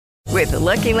With the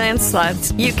Lucky Land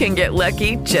Slots, you can get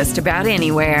lucky just about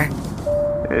anywhere.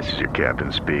 This is your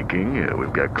captain speaking.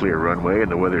 We've got clear runway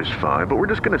and the weather's fine, but we're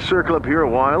just going to circle up here a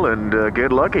while and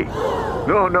get lucky.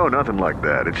 No, nothing like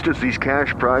that. It's just these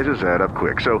cash prizes add up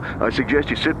quick. So I suggest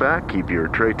you sit back, keep your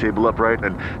tray table upright,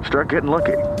 and start getting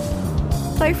lucky.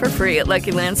 Play for free at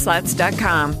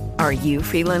LuckyLandSlots.com. Are you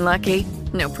feeling lucky?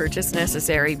 No purchase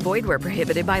necessary. Void where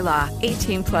prohibited by law.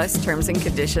 18+ terms and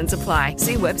conditions apply.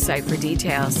 See website for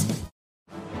details.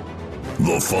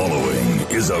 The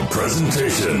following is a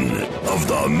presentation of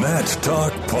the Matt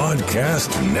Talk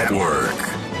Podcast Network.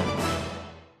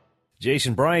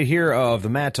 Jason Bryant here of the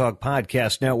Matt Talk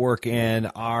Podcast Network,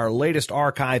 and our latest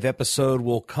archive episode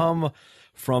will come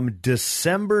from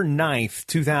December 9th,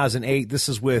 2008. This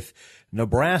is with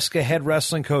Nebraska head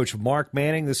wrestling coach Mark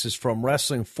Manning. This is from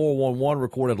Wrestling 411,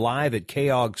 recorded live at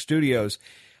KOG Studios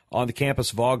on the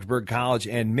campus of Augsburg College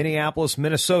in Minneapolis,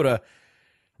 Minnesota.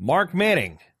 Mark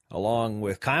Manning, along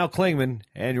with Kyle Klingman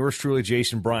and yours truly,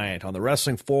 Jason Bryant, on the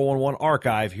Wrestling 411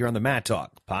 archive here on the Matt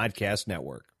Talk Podcast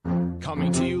Network.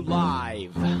 Coming to you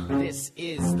live, this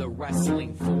is the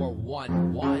Wrestling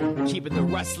 411, keeping the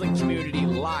wrestling community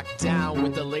locked down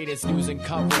with the latest news and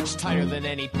coverage tighter than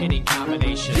any pinning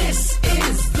combination. This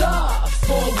is the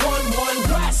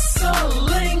 411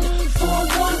 Wrestling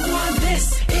 411.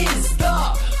 This is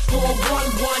the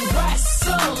 411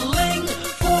 Wrestling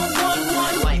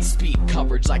 411. Light speed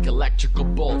coverage like electrical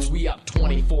bolts. We up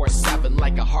 24/7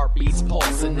 like a heartbeat's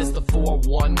pulse. And it's the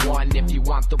 411 if you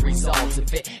want the results.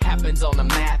 If it happens on the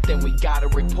mat, then we got a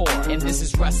report. And this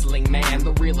is wrestling, man,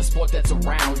 the realest sport that's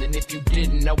around. And if you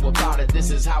didn't know about it, this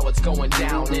is how it's going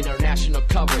down. International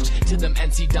coverage to them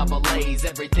NCAAs,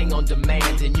 everything on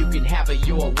demand, and you can have it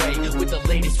your way with the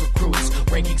latest recruits,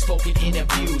 rankings, spoken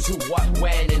interviews, who, what,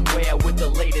 when, and where with the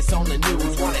latest on the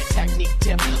news. Want a technique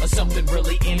tip or something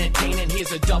really entertaining?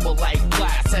 Here's a double light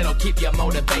class that'll keep you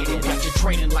motivated. Got you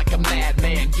training like a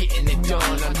madman, getting it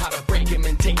done on how to break him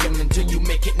and take him until you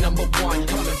make it number one.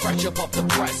 Coming fresh up off the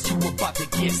press, you about to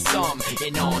get some.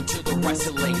 And on to the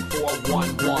Wrestling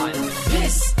 411.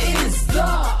 This is the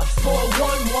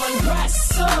 411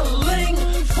 Wrestling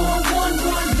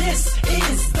 411. This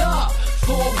is the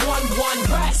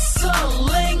 411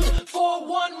 Wrestling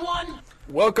 411.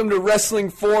 Welcome to Wrestling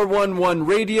 411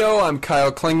 Radio. I'm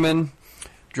Kyle Klingman,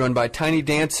 joined by Tiny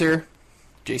Dancer,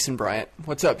 Jason Bryant.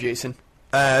 What's up, Jason?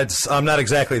 I'm not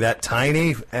exactly that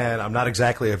tiny, and I'm not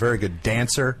exactly a very good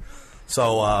dancer.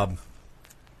 So,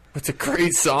 it's a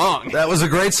great song. That was a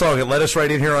great song. It led us right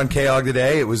in here on KOG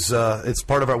today. It was, it's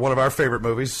part of one of our favorite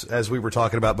movies, as we were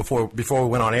talking about before we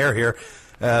went on air here.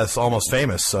 It's Almost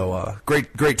Famous. So,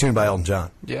 great tune by Elton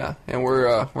John. Yeah, and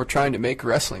we're trying to make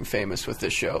wrestling famous with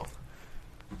this show.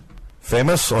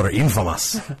 Famous or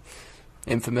infamous?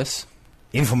 Infamous.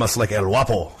 Infamous like El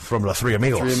Guapo from Los Three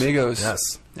Amigos. Three Amigos.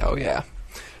 Yes. Oh, yeah.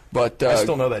 But I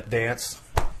still know that dance.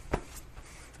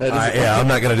 Yeah, I'm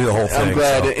not going to do the whole thing. I'm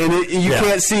glad. So. And you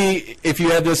can't see, if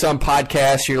you have this on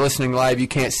podcast, you're listening live, you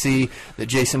can't see that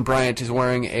Jason Bryant is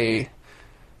wearing a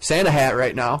Santa hat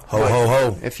right now. Ho, ho,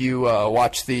 ho. If you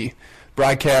watch the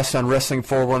broadcast on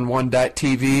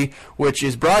Wrestling411.tv, which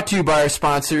is brought to you by our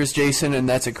sponsors, Jason, and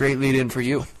that's a great lead-in for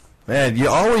you. Man, you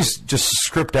always just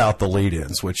script out the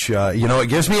lead-ins, which, it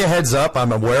gives me a heads up.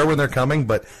 I'm aware when they're coming,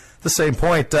 but at the same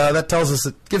point, that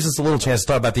gives us a little chance to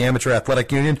talk about the Amateur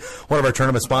Athletic Union, one of our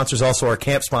tournament sponsors, also our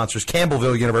camp sponsors,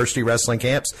 Campbellville University Wrestling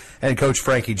Camps, and Coach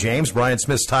Frankie James, Brian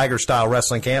Smith's Tiger-Style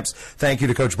Wrestling Camps. Thank you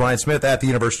to Coach Brian Smith at the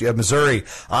University of Missouri,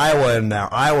 Iowa, and our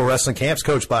Iowa Wrestling Camps,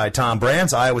 coached by Tom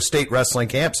Brands, Iowa State Wrestling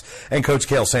Camps, and Coach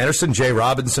Cale Sanderson, Jay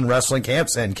Robinson Wrestling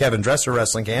Camps, and Kevin Dresser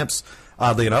Wrestling Camps.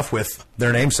 Oddly enough, with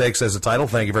their namesakes as a title.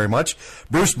 Thank you very much.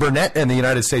 Bruce Burnett and the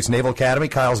United States Naval Academy.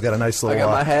 Kyle's got a nice little I got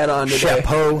my hat on today.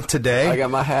 chapeau today. I got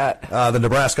my hat. The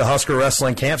Nebraska Husker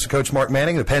Wrestling Camps, Coach Mark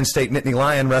Manning. The Penn State Nittany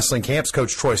Lion Wrestling Camps,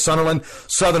 Coach Troy Sunderland.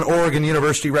 Southern Oregon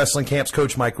University Wrestling Camps,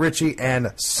 Coach Mike Ritchie.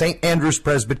 And St. Andrews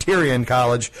Presbyterian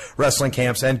College Wrestling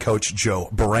Camps and Coach Joe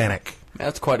Baranek.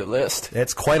 That's quite a list.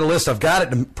 It's quite a list. I've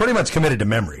got it pretty much committed to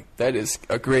memory. That is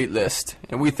a great list,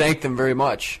 and we thank them very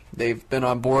much. They've been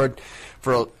on board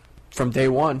from day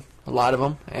one, a lot of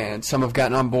them, and some have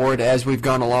gotten on board as we've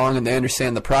gone along, and they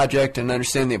understand the project and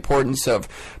understand the importance of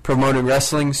promoting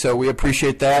wrestling, so we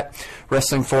appreciate that.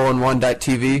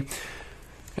 Wrestling411.tv.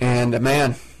 And,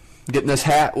 man, getting this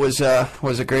hat was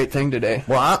a great thing today.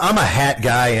 Well, I'm a hat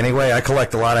guy anyway. I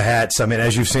collect a lot of hats. I mean,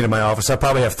 as you've seen in my office, I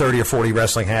probably have 30 or 40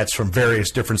 wrestling hats from various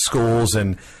different schools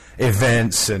and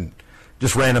events and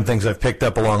just random things I've picked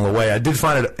up along the way. I did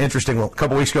find it interesting. A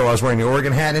couple weeks ago, I was wearing the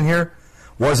Oregon hat in here.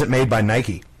 Wasn't made by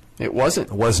Nike. It wasn't.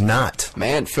 It was not.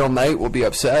 Man, Phil Knight will be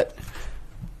upset.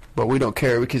 But we don't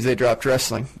care because they dropped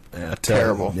wrestling. Yeah,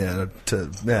 terrible. That's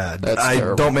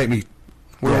terrible. Don't make me.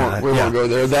 We won't go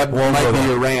there. That might be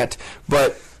your rant.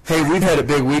 But, hey, we've had a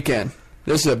big weekend.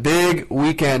 This is a big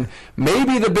weekend.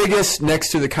 Maybe the biggest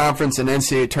next to the conference and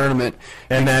NCAA tournament.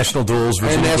 And national duels.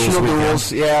 And national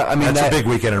duels, yeah. I mean, that's a big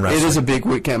weekend in wrestling. It is a big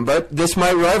weekend. But this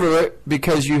might rival it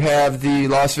because you have the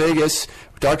Las Vegas.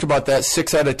 We talked about that.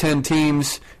 6 out of 10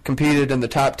 teams competed in the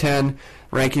top 10.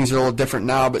 Rankings are a little different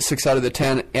now, but 6 out of the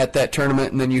 10 at that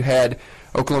tournament. And then you had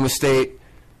Oklahoma State,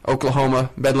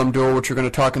 Oklahoma, Bedlam Duel, which we're going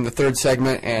to talk in the third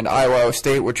segment, and Iowa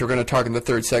State, which we're going to talk in the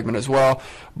third segment as well.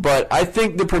 But I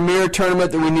think the premier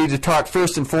tournament that we need to talk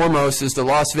first and foremost is the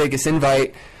Las Vegas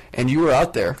Invite, and you were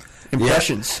out there.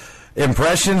 Impressions. Yeah.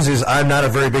 Impressions is I'm not a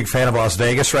very big fan of Las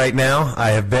Vegas right now.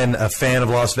 I have been a fan of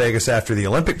Las Vegas after the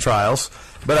Olympic trials,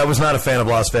 but I was not a fan of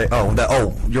Las Vegas.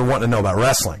 You're wanting to know about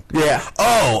wrestling? Yeah.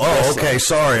 Wrestling. Okay.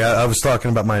 Sorry, I was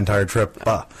talking about my entire trip.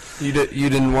 You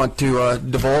didn't want to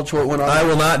divulge what went on? I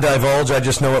will not divulge. I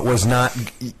just know it was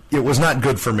not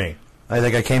good for me. I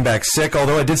think I came back sick,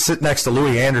 although I did sit next to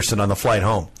Louis Anderson on the flight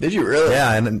home. Did you really?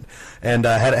 Yeah, and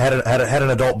had an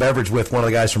adult beverage with one of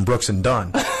the guys from Brooks and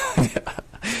Dunn.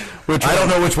 I don't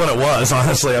know which one it was,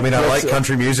 honestly. I mean, I like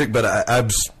country music, but I'm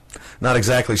not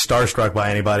exactly starstruck by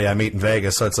anybody I meet in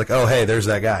Vegas. So it's like, oh, hey, there's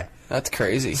that guy. That's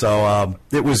crazy. So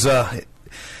it was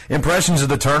impressions of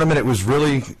the tournament. It was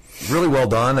really, really well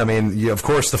done. I mean, of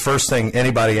course, the first thing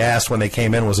anybody asked when they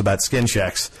came in was about skin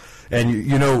checks.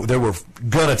 And, they were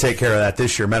going to take care of that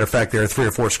this year. Matter of fact, there are 3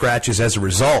 or 4 scratches as a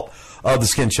result of the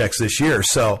skin checks this year.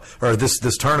 Or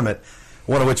this tournament.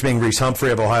 One of which being Reese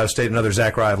Humphrey of Ohio State, another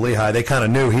Zach Rye of Lehigh. They kind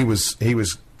of knew he was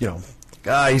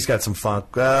he's got some funk.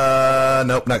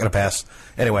 Nope, not going to pass.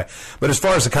 Anyway, but as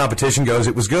far as the competition goes,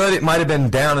 it was good. It might have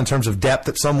been down in terms of depth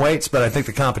at some weights, but I think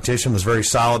the competition was very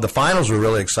solid. The finals were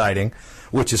really exciting,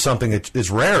 which is something that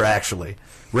is rare, actually.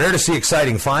 Rare to see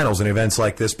exciting finals in events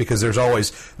like this because there's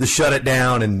always the shut it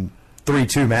down and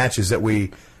 3-2 matches that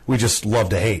we just love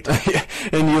to hate.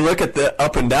 And you look at the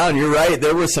up and down, you're right,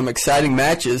 there were some exciting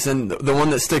matches, and the one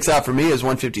that sticks out for me is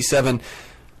 157,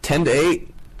 10-8.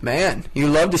 Man, you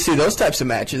love to see those types of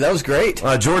matches. That was great.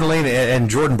 Jordan Lean and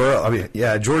Jordan Burroughs.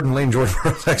 Jordan Lean, Jordan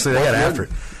Burroughs, actually, they got after it.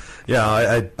 Yeah,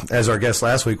 I as our guest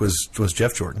last week was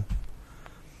Jeff Jordan.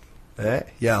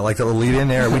 Yeah, I like the little lead in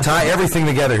there. We tie everything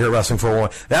together here at Wrestling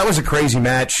 401. That was a crazy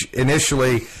match.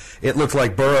 Initially, it looked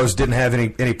like Burroughs didn't have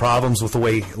any problems with the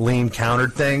way Lean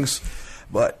countered things.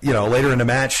 But, later in the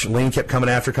match, Lean kept coming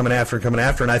after.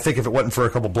 And I think if it wasn't for a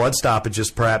couple blood stoppages,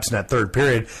 perhaps in that third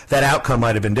period, that outcome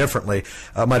might have been different.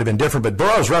 But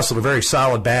Burroughs wrestled a very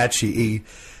solid match. He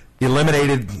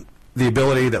eliminated the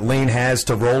ability that Lean has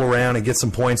to roll around and get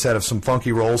some points out of some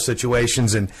funky roll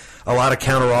situations and a lot of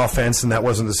counter offense, and that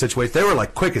wasn't the situation. They were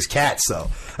like quick as cats, though.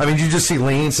 I mean, you just see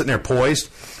Lean sitting there poised.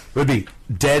 It would be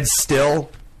dead still,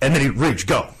 and then he'd reach,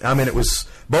 go. I mean, it was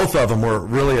both of them were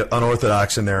really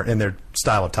unorthodox in their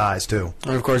style of ties, too.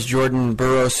 And, of course, Jordan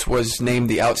Burroughs was named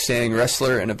the outstanding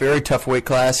wrestler in a very tough weight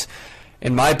class.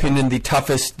 In my opinion, the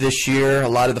toughest this year. A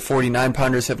lot of the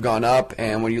 49-pounders have gone up,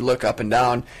 and when you look up and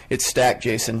down, it's stacked,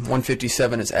 Jason.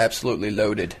 157 is absolutely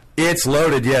loaded. It's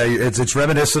loaded, yeah. It's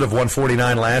reminiscent of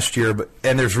 149 last year,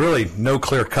 and there's really no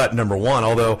clear-cut number one,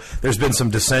 although there's been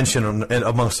some dissension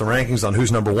amongst the rankings on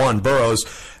who's number one. Burroughs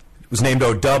was named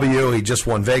OW. He just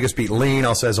won Vegas, beat Lean,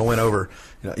 also has a win over,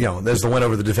 there's the win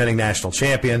over the defending national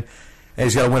champion. And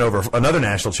he's got to win over another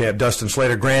national champ, Dustin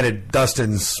Slater. Granted,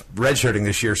 Dustin's redshirting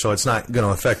this year, so it's not going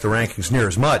to affect the rankings near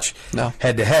as much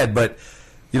head-to-head. But,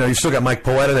 you've still got Mike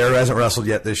Poeta there who hasn't wrestled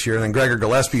yet this year. And then Gregor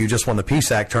Gillespie, who just won the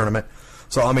PSAC tournament.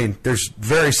 So, I mean, there's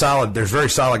very solid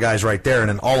guys right there. And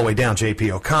then all the way down,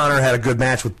 J.P. O'Connor had a good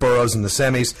match with Burroughs in the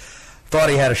semis. Thought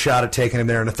he had a shot at taking him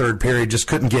there in the third period. Just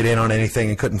couldn't get in on anything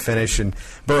and couldn't finish. And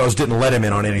Burroughs didn't let him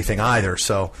in on anything either.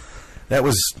 So that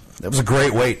was a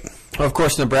great weight. Of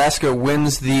course, Nebraska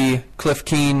wins the Cliff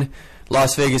Keen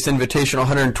Las Vegas Invitational,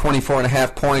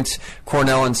 124.5 points.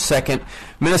 Cornell in second.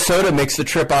 Minnesota makes the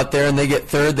trip out there, and they get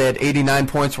third. They had 89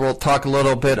 points. We'll talk a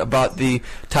little bit about the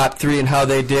top three and how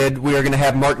they did. We are going to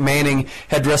have Mark Manning,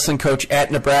 head wrestling coach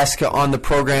at Nebraska, on the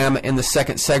program in the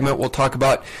second segment. We'll talk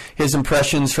about his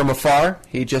impressions from afar.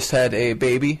 He just had a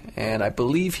baby, and I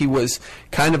believe he was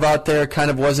kind of out there, kind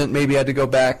of wasn't. Maybe had to go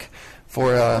back.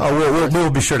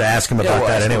 We'll be sure to ask him about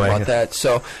that anyway.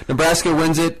 So Nebraska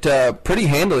wins it pretty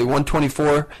handily,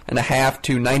 124.5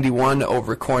 to 91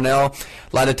 over Cornell.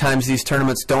 A lot of times these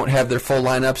tournaments don't have their full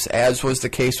lineups, as was the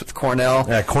case with Cornell.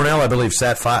 Yeah, Cornell, I believe,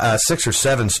 sat 6 or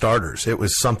 7 starters. It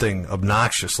was something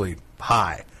obnoxiously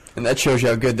high. And that shows you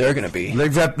how good they're going to be.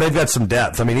 They've got some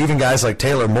depth. I mean, even guys like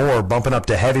Taylor Moore bumping up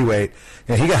to heavyweight.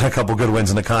 You know, he got a couple good wins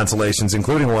in the consolations,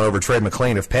 including one over Trey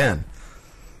McLean of Penn.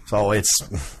 So let's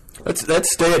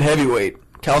stay at heavyweight.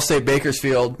 Cal State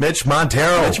Bakersfield. Mitch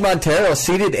Montero,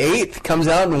 seeded 8th, comes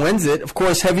out and wins it. Of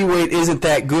course, heavyweight isn't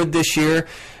that good this year.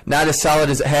 Not as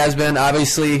solid as it has been.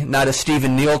 Obviously, not a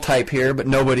Stephen Neal type here, but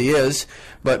nobody is.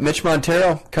 But Mitch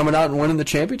Montero coming out and winning the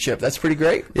championship. That's pretty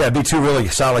great. Yeah, beat 2 really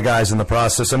solid guys in the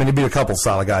process. I mean, he beat a couple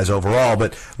solid guys overall,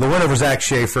 but the win over Zach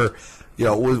Schaefer, you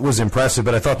know, was impressive.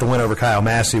 But I thought the win over Kyle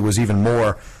Massey was even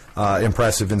more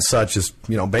impressive in such as,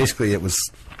 you know, basically it was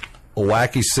a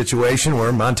wacky situation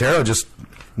where Montero just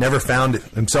never found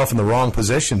himself in the wrong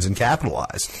positions and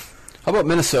capitalized. How about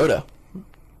Minnesota?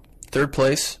 3rd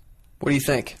place. What do you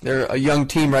think? They're a young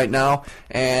team right now,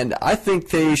 and I think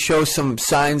they show some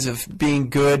signs of being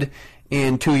good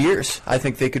in 2 years. I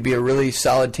think they could be a really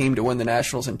solid team to win the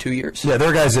Nationals in 2 years. Yeah,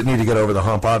 they're guys that need to get over the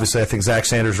hump. Obviously, I think Zach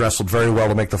Sanders wrestled very well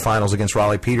to make the finals against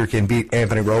Raleigh Peterkin, beat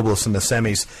Anthony Robles in the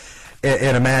semis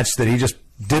in a match that he just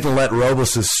didn't let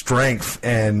Robles' strength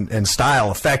and style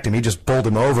affect him. He just bowled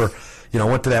him over, you know,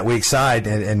 went to that weak side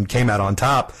and came out on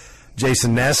top.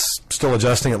 Jason Ness still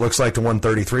adjusting, it looks like, to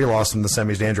 133, lost in the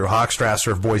semis to Andrew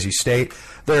Hochstrasser of Boise State.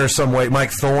 There's some weight.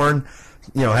 Mike Thorne,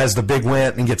 you know, has the big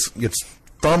win and gets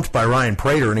thumped by Ryan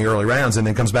Prater in the early rounds and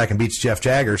then comes back and beats Jeff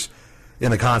Jaggers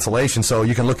in the consolation. So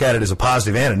you can look at it as a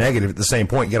positive and a negative at the same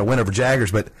point. You got a win over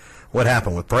Jaggers, but what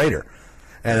happened with Prater?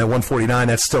 And at 149,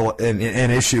 that's still an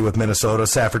issue with Minnesota.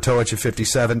 Safford Toich at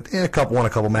 57, won a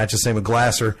couple matches. Same with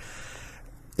Glasser.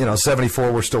 You know,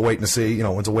 74, we're still waiting to see. You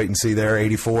know, it's a wait and see there.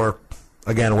 84,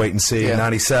 again, wait and see. Yeah.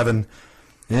 97,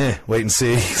 wait and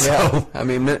see. Yeah, I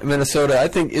mean, Minnesota, I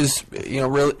think, is, you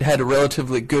know, had a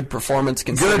relatively good performance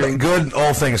considering. Good,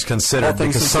 all things considered. All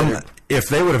things considered. If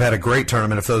they would have had a great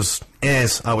tournament, if those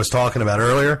I was talking about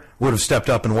earlier would have stepped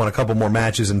up and won a couple more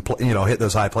matches and, you know, hit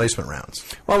those high placement rounds.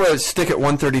 Well, I'm going to stick at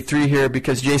 133 here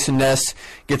because Jason Ness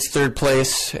gets 3rd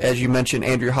place. As you mentioned,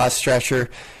 Andrew Hochstrasser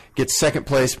gets 2nd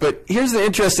place. But here's the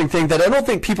interesting thing that I don't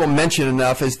think people mention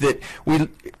enough is that we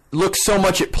look so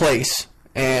much at place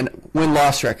and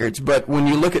win-loss records. But when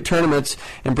you look at tournaments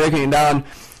and breaking it down,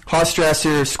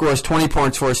 Hochstrasser scores 20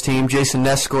 points for his team. Jason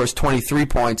Ness scores 23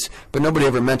 points, but nobody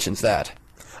ever mentions that.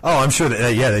 Oh, I'm sure that,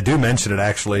 they do mention it,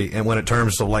 actually, and when it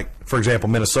terms of, like, for example,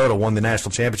 Minnesota won the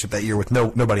national championship that year with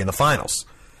nobody in the finals.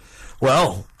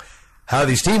 Well, how do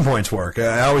these team points work?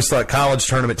 I always thought college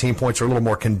tournament team points are a little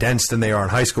more condensed than they are in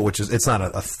high school, which is, it's not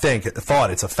a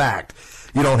thought, it's a fact.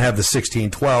 You don't have the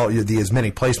 16-12, as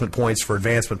many placement points for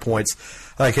advancement points.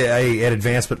 Like an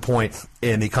advancement point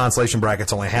in the consolation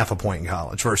bracket's only half a point in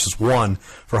college versus 1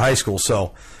 for high school.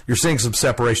 So you're seeing some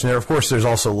separation there. Of course, there's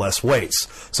also less weights.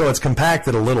 So it's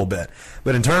compacted a little bit.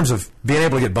 But in terms of being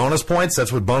able to get bonus points,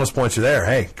 that's what bonus points are there.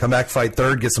 Hey, come back, fight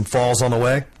 3rd, get some falls on the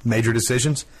way, major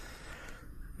decisions.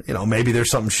 You know, maybe there's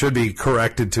something should be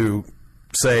corrected to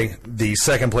say the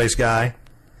 2nd place guy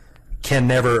can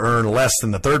never earn less than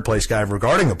the 3rd place guy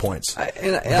regarding the points.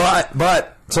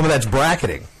 But some of that's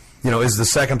bracketing. You know, is the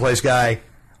 2nd place guy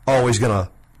always going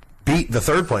to beat the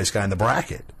 3rd place guy in the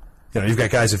bracket? You know, you've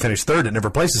got guys that finish 3rd that never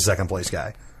place the 2nd place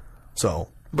guy. So,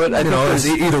 but I you know, there's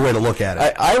either way to look at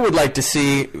it. I would like to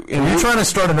see. Are you trying to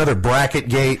start another bracket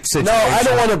gate situation? No, I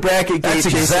don't want a bracket gate. That's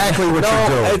exactly what you're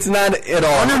doing. No, it's not at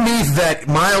all. Underneath that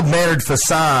mild-mannered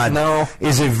facade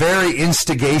is a very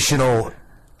instigational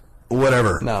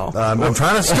whatever. No. I'm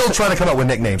still trying to come up with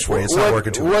nicknames for you. It's not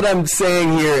working too well. What I'm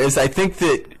saying here is I think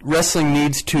that wrestling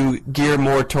needs to gear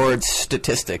more towards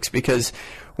statistics because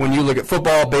when you look at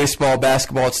football, baseball,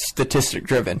 basketball, it's statistic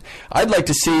driven. I'd like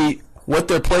to see what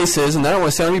their place is, and I don't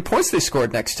want to see how many points they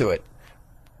scored next to it.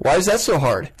 Why is that so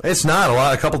hard? It's not.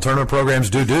 A couple tournament programs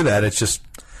do that. It's just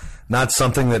not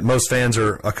something that most fans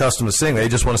are accustomed to seeing. They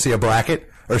just want to see a bracket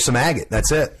or some agate.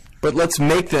 That's it. But let's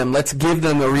give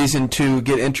them a reason to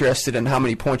get interested in how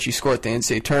many points you score at the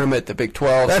NCAA tournament, the Big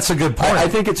 12. That's a good point. I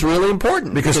think it's really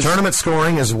important. Because tournament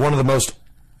scoring is one of the most,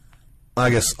 I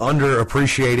guess,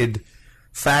 underappreciated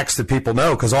facts that people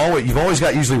know. Because you've always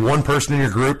got usually one person in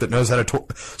your group that knows how to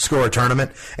score a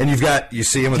tournament. And you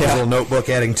see him with his little notebook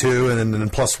adding 2, and then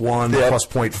plus 1, plus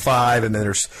 0.5, and then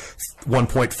there's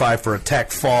 1.5 for a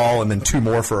tech fall, and then 2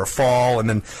 more for a fall, and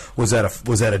then was that a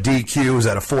DQ? Was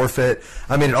that a forfeit?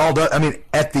 I mean, it all does. I mean,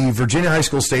 at the Virginia High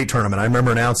School State Tournament, I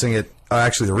remember announcing it.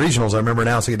 Actually, the regionals, I remember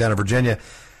announcing it down in Virginia.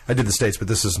 I did the states, but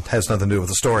this has nothing to do with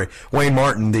the story. Wayne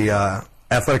Martin, the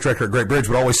athletic director at Great Bridge,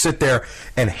 would always sit there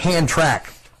and hand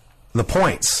track the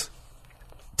points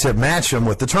to match them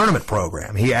with the tournament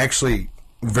program. He actually,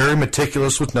 very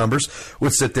meticulous with numbers,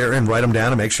 would sit there and write them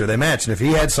down and make sure they match. And if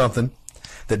he had something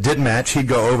that didn't match, he'd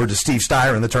go over to Steve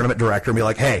Steyer, the tournament director, and be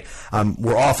like, hey,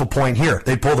 we're off a point here.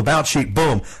 They'd pull the bounce sheet,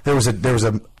 boom, there was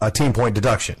a team point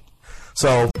deduction.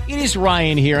 So it is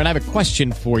Ryan here, and I have a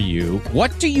question for you.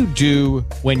 What do you do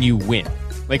when you win?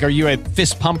 Like, are you a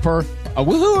fist pumper, a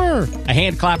woohooer, a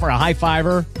hand clapper, a high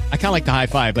fiver? I kind of like the high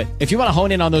five, but if you want to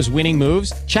hone in on those winning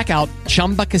moves, check out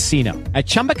Chumba Casino. At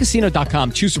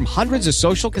ChumbaCasino.com, choose from hundreds of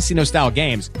social casino-style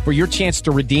games for your chance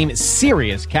to redeem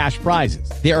serious cash prizes.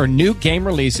 There are new game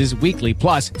releases weekly,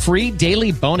 plus free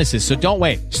daily bonuses. So don't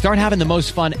wait. Start having the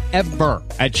most fun ever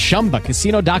at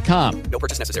ChumbaCasino.com. No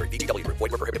purchase necessary. VGW. Void where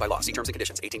prohibited by law. See terms and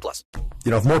conditions. 18+.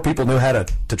 If more people knew how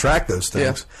to track those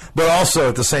things. Yeah. But also,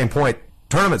 at the same point,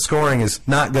 tournament scoring is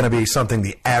not going to be something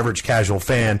the average casual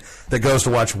fan that goes to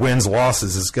watch wins,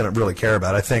 losses is going to really care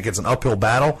about. I think it's an uphill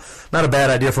battle. Not a bad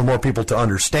idea for more people to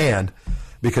understand,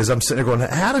 because I'm sitting there going,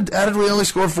 how did we only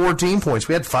score 14 points?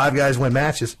 We had 5 guys win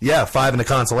matches. Yeah, 5 in the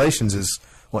consolations is,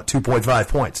 2.5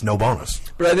 points, no bonus.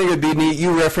 But I think it'd be neat.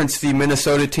 You referenced the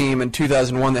Minnesota team in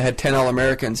 2001 that had 10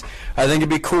 All-Americans. I think it'd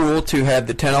be cool to have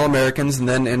the 10 All-Americans and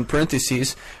then in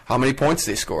parentheses how many points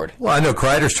they scored. Well, I know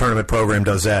Kreider's tournament program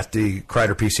does that, the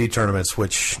Kreider PC tournaments,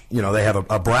 which, they have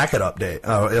a bracket update.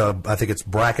 I think it's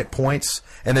bracket points,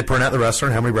 and they print out the wrestler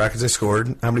and how many brackets they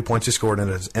scored, how many points they scored,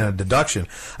 and a deduction.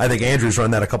 I think Andrew's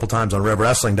run that a couple times on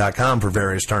RevWrestling.com for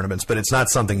various tournaments, but it's not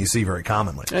something you see very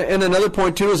commonly. And another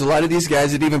point, too, is a lot of these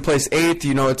guys that even place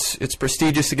 8th, it's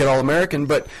prestigious to get All-American,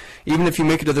 but even if you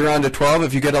make it to the round of 12,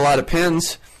 if you get a lot of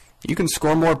pins, you can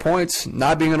score more points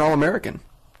not being an All-American.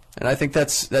 And I think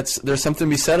there's something to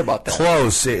be said about that.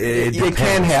 Close. It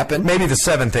can happen. Maybe the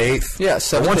 7th, 8th. Yeah,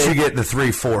 7th, once 8th. you get the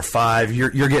 3, 4, 5,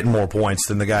 you're getting more points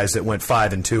than the guys that went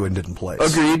 5 and 2 and didn't place.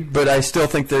 Agreed, but I still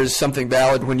think there's something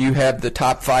valid when you have the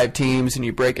top 5 teams and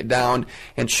you break it down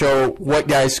and show what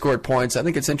guys scored points. I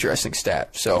think it's an interesting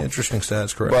stat. So interesting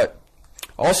stats, correct. But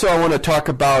also, I want to talk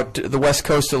about the West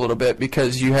Coast a little bit,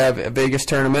 because you have a Vegas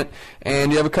tournament,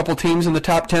 and you have a couple teams in the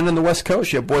top 10 in the West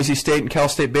Coast. You have Boise State and Cal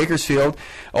State Bakersfield.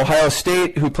 Ohio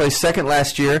State, who placed second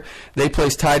last year, they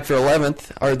placed tied for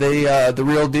 11th. Are they the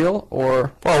real deal?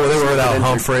 Or well, they were without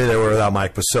Humphrey. They were without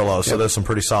Mike Basillo, so there's some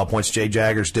pretty solid points. Jay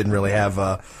Jaggers didn't really have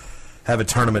a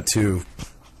tournament to,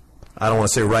 I don't want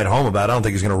to say write home about. I don't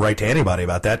think he's going to write to anybody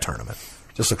about that tournament.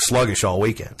 Just looked sluggish all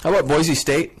weekend. How about Boise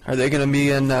State? Are they going to be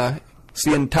in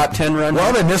top 10 run?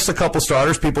 Well, they missed a couple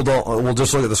starters. People will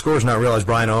just look at the scores and not realize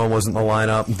Brian Owen wasn't in the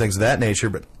lineup and things of that nature.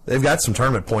 But they've got some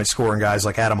tournament point scoring guys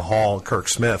like Adam Hall, Kirk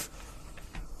Smith.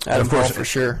 Adam Hall for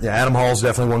sure. Yeah, Adam Hall's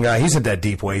definitely one guy. He's at that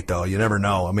deep weight, though. You never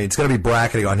know. I mean, it's going to be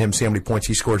bracketing on him, see how many points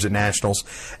he scores at Nationals.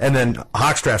 And then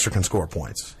Hochstrasser can score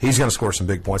points. He's going to score some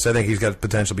big points. I think he's got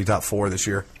potential to be top 4 this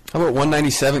year. How about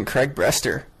 197, Craig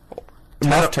Brester?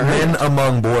 Men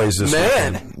among boys this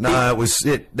weekend. No,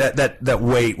 that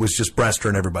weight was just Brester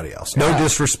and everybody else. No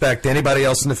disrespect to anybody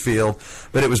else in the field,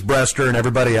 but it was Brester and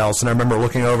everybody else. And I remember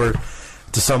looking over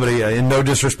to somebody, in no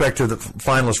disrespect to the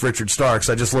finalist Richard Starks,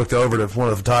 I just looked over to one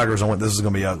of the photographers and went, "This is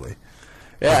going to be ugly."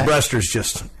 Yeah, Brester's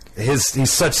just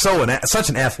he's such an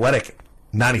athletic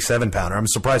 97-pounder. I'm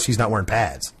surprised he's not wearing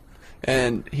pads.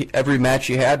 And every match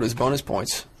he had was bonus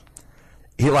points.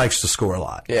 He likes to score a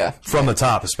lot. Yeah. From the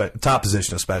top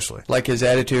position especially. Like his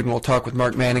attitude, and we'll talk with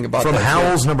Mark Manning about that. From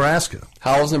Howells, Nebraska.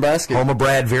 Howells, Nebraska. Home of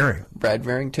Brad Veering. Brad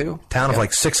Veering, too. Town of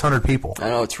like 600 people. I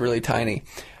know, it's really tiny.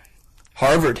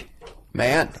 Harvard.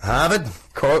 Man. Harvard.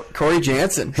 Corey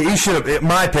Jansen. He should have.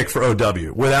 My pick for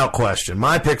OW, without question.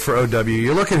 My pick for OW.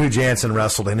 You look at who Jansen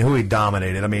wrestled and who he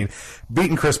dominated. I mean,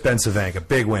 beating Chris Bensavanka,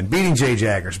 big win. Beating Jay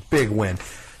Jaggers, big win.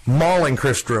 Mauling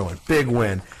Chris Druin, big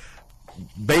win.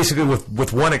 Basically,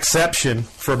 with one exception,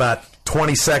 for about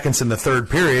 20 seconds in the third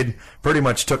period, pretty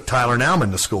much took Tyler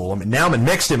Nauman to school. I mean, Nauman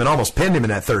mixed him and almost pinned him in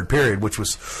that third period, which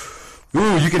was,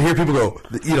 you could hear people go,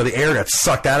 the air got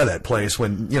sucked out of that place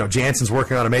when, Jansen's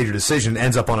working on a major decision,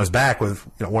 ends up on his back with,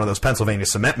 one of those Pennsylvania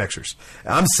cement mixers.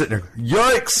 I'm sitting there,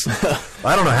 yikes!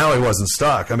 I don't know how he wasn't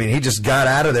stuck. I mean, he just got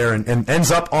out of there and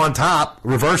ends up on top,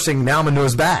 reversing Nauman to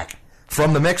his back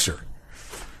from the mixer.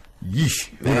 Yeesh,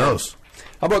 who knows?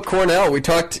 How about Cornell? We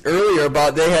talked earlier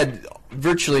about they had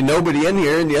virtually nobody in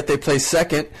here, and yet they placed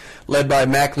second, led by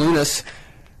Mac Lunas.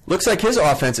 Looks like his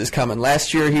offense is coming.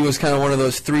 Last year he was kind of one of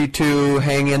those 3-2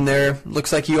 hang in there.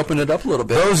 Looks like he opened it up a little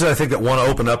bit. Those I think that want to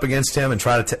open up against him and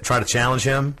try to challenge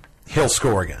him, he'll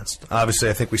score against. Obviously,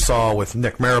 I think we saw with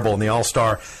Nick Marable in the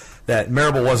All-Star that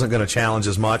Marable wasn't going to challenge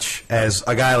as much as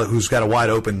a guy who's got a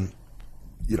wide open,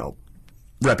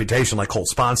 reputation like Colt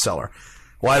Sponseller.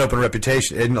 Wide open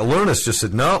reputation. And Lunas just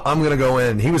said, no, I'm going to go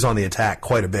in. He was on the attack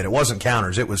quite a bit. It wasn't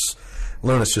counters. It was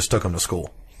Lunas just took him to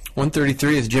school.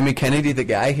 133, is Jimmy Kennedy the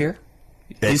guy here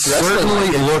It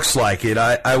certainly looks like it.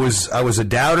 I was a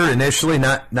doubter initially,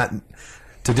 not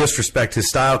to disrespect his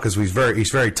style because he's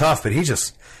very tough, but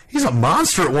he's a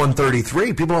monster at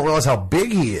 133. People don't realize how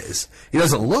big he is. He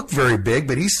doesn't look very big,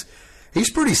 but he's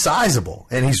pretty sizable,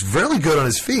 and he's really good on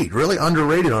his feet, really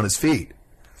underrated on his feet.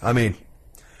 I mean,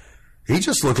 he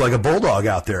just looked like a bulldog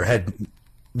out there, had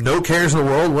no cares in the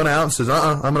world, went out and says,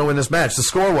 I'm going to win this match. The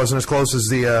score wasn't as close as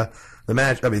the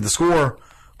match. I mean, the score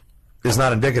is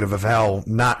not indicative of how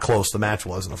not close the match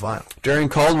was in the final. Darian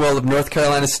Caldwell of North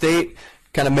Carolina State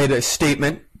kind of made a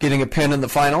statement, getting a pin in the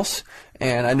finals,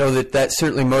 and I know that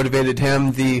certainly motivated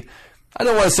him. I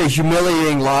don't want to say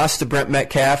humiliating loss to Brent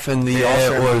Metcalf in the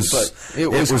All-Star, but it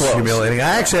was close. Humiliating.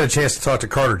 I actually had a chance to talk to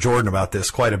Carter Jordan about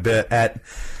this quite a bit at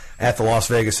the Las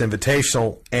Vegas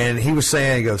Invitational, and he was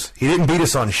saying, he goes, he didn't beat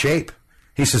us on shape.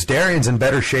 He says, Darian's in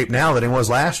better shape now than he was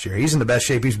last year. He's in the best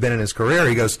shape he's been in his career.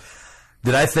 He goes,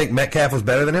 did I think Metcalf was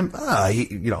better than him?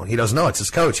 He doesn't know. It's his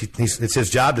coach. It's his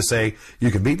job to say,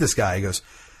 you can beat this guy. He goes,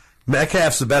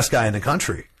 Metcalf's the best guy in the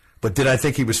country. But did I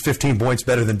think he was 15 points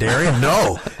better than Darian?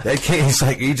 No.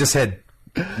 He just had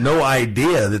no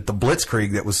idea that the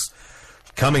blitzkrieg that was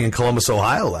coming in Columbus,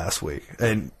 Ohio last week.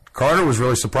 And Carter was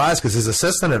really surprised because his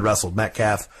assistant had wrestled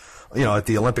Metcalf, at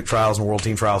the Olympic trials and World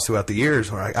Team trials throughout the years.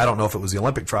 Or I don't know if it was the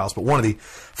Olympic trials, but one of the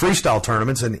freestyle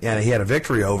tournaments, and he had a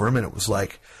victory over him, and it was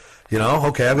like,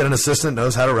 okay, I've got an assistant that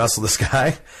knows how to wrestle this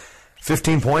guy.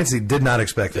 15 points, he did not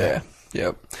expect that.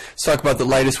 Yep. Let's talk about the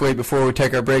lightest weight before we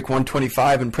take our break.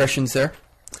 125 impressions there.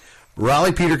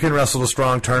 Raleigh Peterkin wrestled a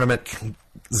strong tournament.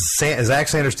 Zach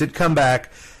Sanders did come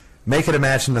back, make it a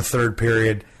match in the third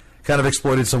period, kind of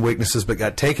exploited some weaknesses, but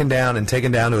got taken down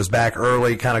to his back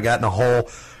early, kind of got in a hole.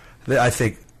 I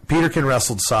think Peterkin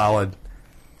wrestled solid.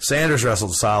 Sanders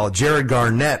wrestled solid. Jared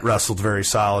Garnett wrestled very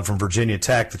solid from Virginia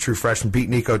Tech. The true freshman beat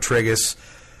Nico Trigus.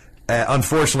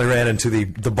 Unfortunately ran into the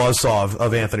buzzsaw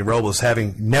of Anthony Robles,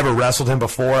 having never wrestled him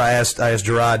before. I asked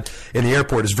Gerard in the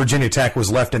airport, as Virginia Tech was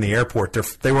left in the airport.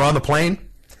 They were on the plane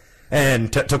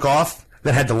and took off,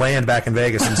 then had to land back in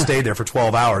Vegas and stayed there for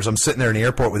 12 hours. I'm sitting there in the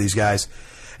airport with these guys,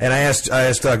 and I asked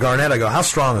Garnett, I go, how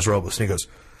strong is Robles? And he goes,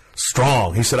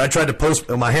 strong. He said, I tried to post,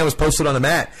 my hand was posted on the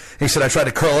mat. He said, I tried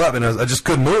to curl up, and I just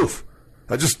couldn't move.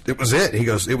 It was it. He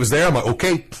goes, it was there. I'm like,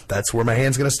 okay, that's where my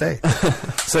hand's going to stay.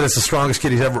 Said it's the strongest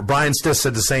kid he's ever. Brian Stiss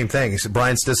said the same thing. He said,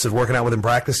 Brian Stiss said, working out with him in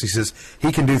practice, he says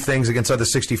he can do things against other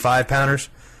 65-pounders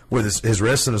with his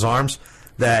wrists and his arms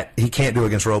that he can't do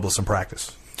against Robles in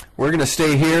practice. We're going to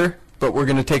stay here, but we're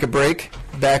going to take a break.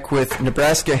 Back with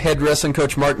Nebraska head wrestling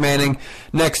coach Mark Manning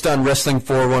next on Wrestling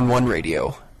 411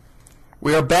 Radio.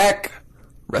 We are back.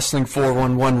 Wrestling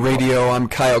 411 Radio. I'm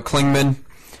Kyle Klingman,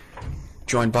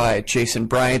 joined by Jason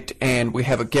Bryant, and we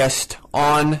have a guest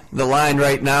on the line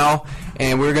right now,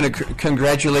 and we're going to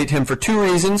congratulate him for two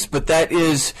reasons, but that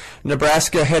is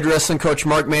Nebraska head wrestling coach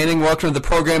Mark Manning. Welcome to the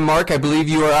program, Mark. I believe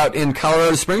you are out in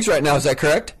Colorado Springs right now. Is that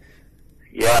correct?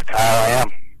 Yeah, Kyle, I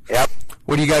am. Yep.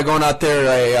 What do you got going out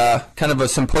there, kind of a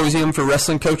symposium for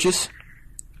wrestling coaches?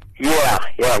 Yeah,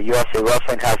 USA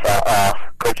Wrestling has a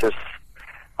coaches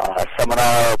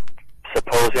seminar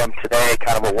symposium today,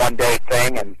 kind of a one-day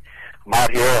thing, and I'm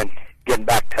out here and getting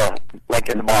back to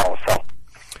Lincoln tomorrow. So,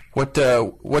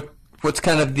 what's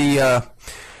kind of the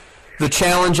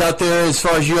challenge out there as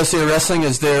far as USA Wrestling?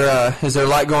 Is there a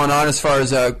lot going on as far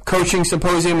as a coaching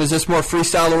symposium? Is this more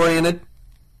freestyle oriented?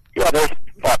 Yeah, there's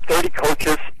about 30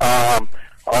 coaches. A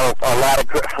lot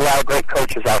of great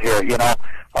coaches out here.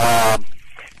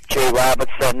 Jay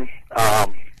Robinson,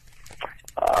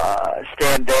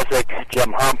 Stan Disick,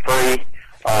 Jim Humphrey,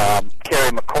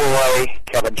 Kerry McCoy,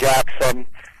 Kevin Jackson,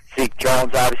 Zeke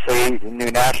Jones, obviously the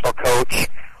new national coach.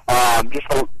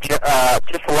 Just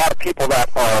a lot of people that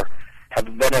have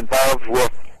been involved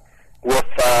with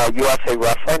USA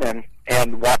Wrestling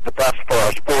and want the best for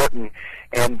our sport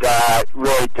and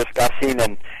really discussing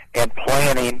and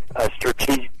planning a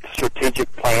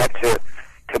strategic plan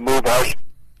to move our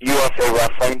USA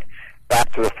Wrestling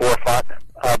back to the forefront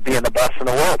of being the best in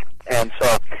the world. And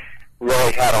so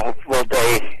really had a full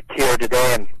day here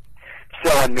today and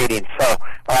still in meetings. So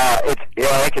I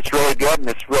think it's really good, and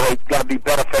it's really going to be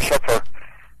beneficial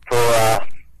for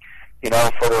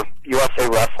USA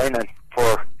Wrestling and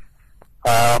for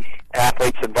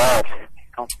athletes involved.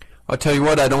 I'll tell you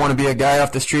what, I don't want to be a guy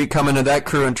off the street coming to that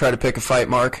crew and try to pick a fight,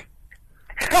 Mark.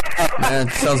 Man,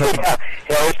 sounds like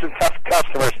there's some tough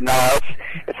customers. No,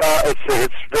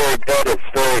 it's very good. It's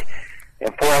very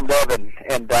informative,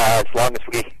 and as long as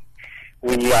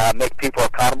we make people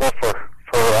accountable for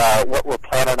what we're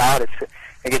planning out, I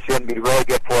think it's going to be really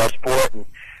good for our sport and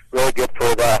really good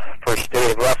for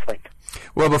state of wrestling.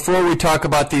 Well, before we talk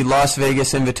about the Las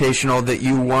Vegas Invitational that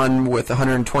you won with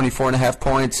 124.5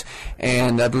 points,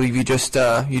 and I believe you just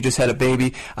had a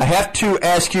baby, I have to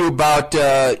ask you about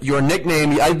your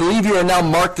nickname. I believe you are now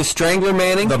Mark the Strangler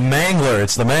Manning. The Mangler.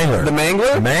 It's the Mangler. The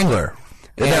Mangler? The Mangler.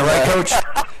 Isn't that right, Coach?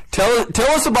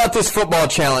 Tell us about this football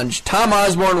challenge. Tom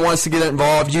Osborne wants to get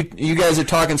involved. You guys are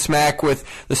talking smack with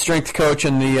the strength coach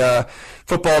and the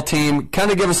football team.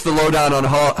 Kind of give us the lowdown on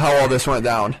how all this went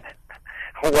down.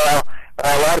 Well,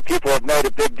 a lot of people have made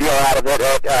a big deal out of it.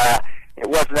 It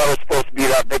wasn't ever supposed to be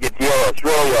that big a deal. It was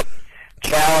really a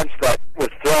challenge that was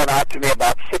thrown out to me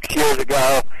about 6 years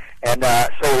ago, and so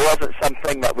it wasn't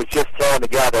something that was just thrown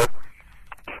together.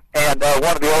 And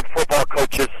one of the old football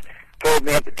coaches told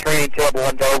me at the training table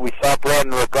one day, we saw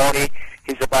Brandon Rigoni.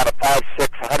 He's about a 5'6",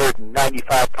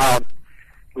 195-pound,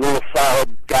 little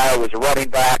solid guy who was a running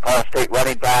back, all-state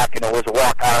running back, and it was a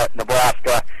walkout at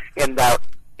Nebraska.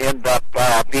 Ended up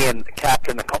being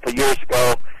captain a couple years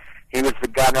ago. He was the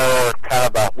gunner, kind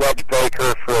of a wedge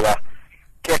breaker for the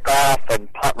kickoff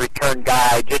and punt return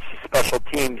guy, just a special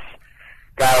teams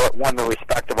guy that won the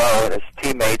respect of all of his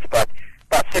teammates. But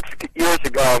about 6 years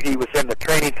ago, he was in the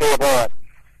training table,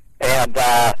 and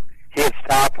he had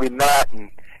stopped. We met,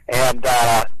 and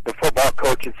the football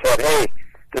coach had said, hey,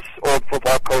 this old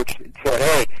football coach said,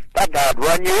 hey, that guy would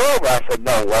run you over. I said,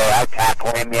 no way, I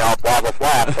tackle him, blah, blah,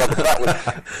 blah. So that was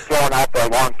thrown out there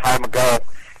a long time ago,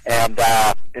 and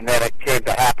then it came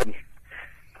to happen.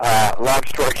 Long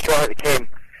story short, it came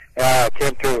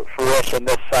to fruition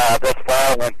this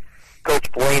fall when Coach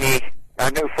Blaney,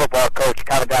 our new football coach,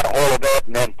 kind of got a hold of it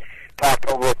and then talked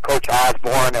over with Coach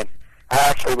Osborne, and I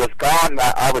actually was gone.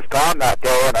 I was gone that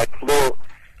day, and I flew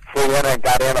in and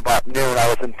got in about noon. I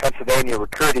was in Pennsylvania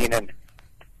recruiting, and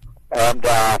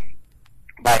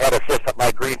my head assistant,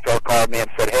 Mike Greenfield, called me and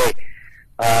said, hey,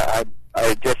 I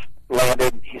just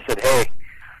landed. He said, hey,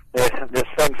 this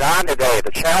thing's on today.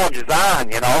 The challenge is on,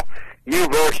 you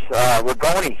versus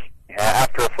Rigoni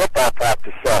after a football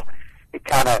practice. So it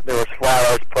there was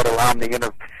flyers put around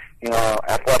the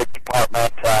athletic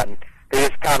department, and they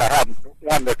just kind of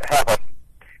wanted to have a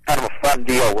kind of a fun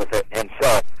deal with it. And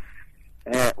so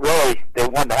really, they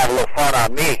wanted to have a little fun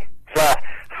on me. So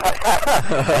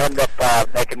I ended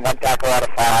up making one tackle out of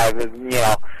 5, and,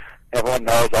 everyone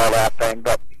knows all that thing.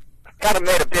 But kind of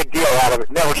made a big deal out of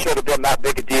it. Never should have been that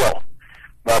big a deal.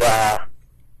 But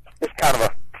it's kind of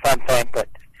a fun thing. But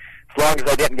as long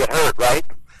as I didn't get hurt, right?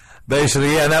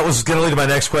 Basically, yeah, and that was going to lead to my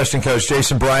next question, Coach.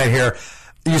 Jason Bryant here.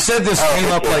 You said this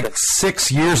came up like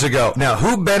 6 years ago. Now,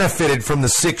 who benefited from the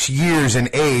 6 years in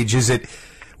age? Was it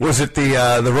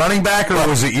the running back, or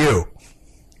was it you?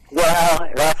 Well,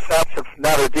 that's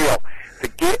another deal. The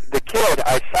kid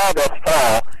I saw this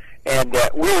fall, and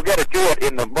we were going to do it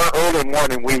in the early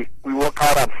morning. We work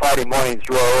out on Friday mornings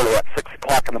real early at 6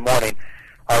 o'clock in the morning.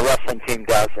 Our wrestling team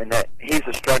does, and he's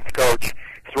a strength coach.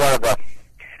 He's one of the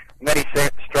many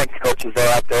strength coaches that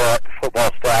are out there at the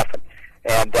football staff,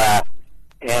 and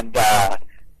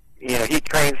he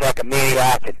trains like a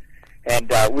maniac, and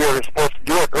we were supposed to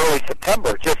do it early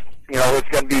September. Just it was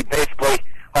going to be basically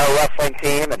our wrestling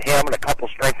team and him and a couple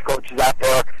strength coaches out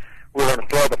there. We were going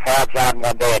to throw the pads on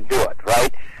one day and do it,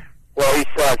 right? Well, he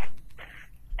tells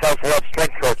the head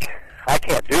strength coach, I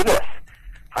can't do this.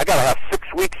 I got to have 6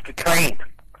 weeks to train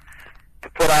to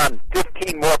put on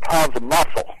 15 more pounds of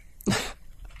muscle,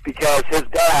 because his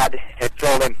dad had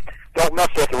told him, don't mess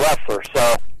with the wrestler.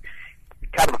 So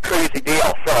kind of a crazy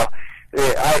deal. So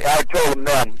I told him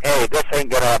then, hey, this ain't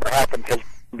going to ever happen, because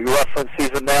it'll be wrestling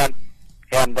season then,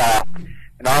 and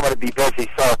I'm going to be busy.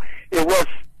 So it was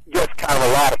just kind of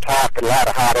a lot of talk and a lot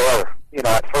of hot air,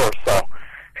 at first. So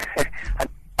I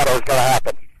thought it was going to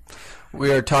happen.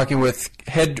 We are talking with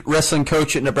head wrestling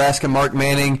coach at Nebraska, Mark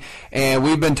Manning, and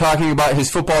we've been talking about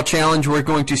his football challenge. We're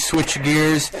going to switch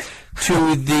gears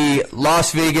to the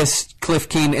Las Vegas Cliff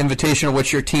Keen Invitational,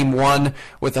 which your team won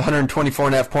with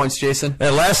 124.5 points, Jason.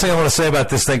 And last thing I want to say about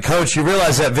this thing, Coach, you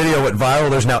realize that video went viral.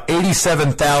 There's now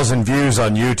 87,000 views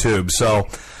on YouTube, so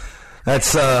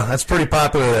that's pretty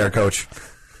popular there, Coach.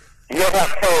 Yeah,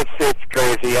 it's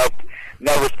crazy. I'm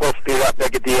never supposed to be that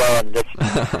big a deal, and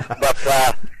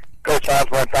but Coach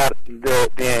Osborne thought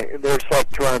there's like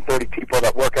 230 people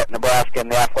that work at Nebraska in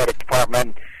the athletic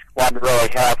department. Wanted to really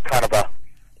have kind of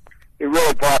it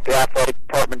really brought the athletic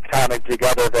department kind of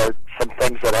together. There were some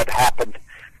things that had happened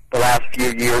the last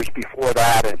few years before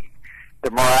that, and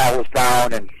the morale was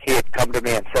down, and he had come to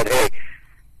me and said, hey,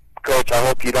 Coach, I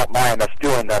hope you don't mind us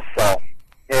doing this. So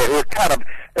it was kind of,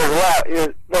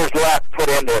 there's a lot put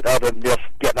into it other than just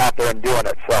getting out there and doing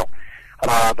it. So,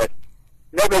 but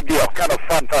no big deal, kind of a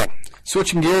fun thing.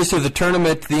 Switching gears to the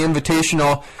tournament, the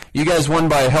Invitational, you guys won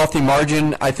by a healthy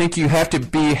margin. I think you have to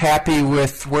be happy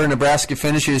with where Nebraska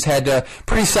finishes. Had a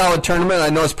pretty solid tournament. I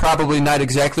know it's probably not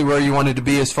exactly where you wanted to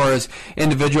be as far as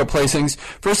individual placings.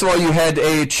 First of all, you had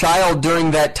a child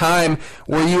during that time.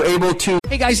 Were you able to...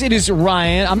 Hey guys, it is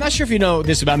Ryan. I'm not sure if you know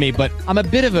this about me, but I'm a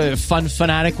bit of a fun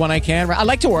fanatic when I can. I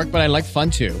like to work, but I like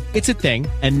fun too. It's a thing.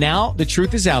 And now the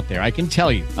truth is out there. I can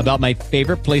tell you about my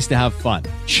favorite place to have fun.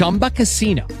 Chumba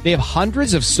Casino. They have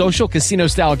hundreds of social casino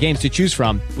style games to choose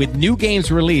from with new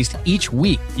games released each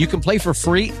week. You can play for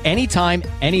free anytime,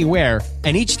 anywhere.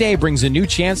 And each day brings a new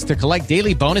chance to collect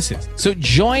daily bonuses. So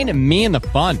join me in the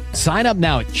fun. Sign up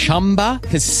now at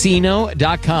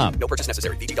ChumbaCasino.com. No purchase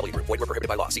necessary. VGW Group. Void where prohibited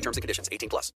by law. See terms and conditions.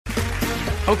 18+.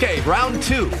 Okay, round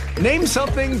two. Name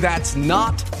something that's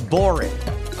not boring.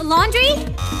 A laundry?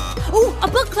 Ooh, a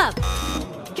book club.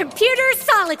 Computer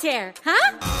solitaire,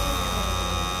 huh?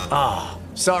 Ah,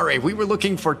 sorry. We were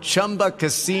looking for Chumba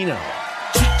Casino.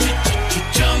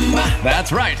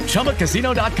 That's right.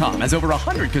 ChumbaCasino.com has over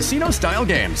 100 casino-style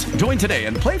games. Join today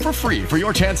and play for free for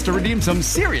your chance to redeem some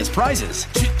serious prizes.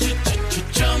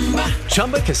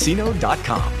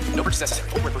 ChumbaCasino.com. No purchase necessary.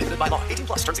 Void where prohibited by law. 18+.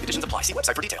 Terms and conditions apply. See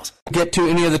website for details. Get to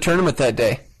any of the tournament that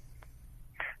day?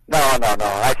 No.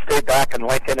 I stayed back in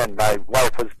Lincoln, and my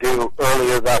wife was due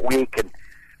earlier that week, and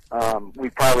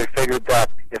we probably figured that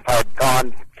if I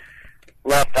had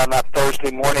left on that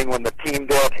Thursday morning when the team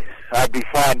did, I'd be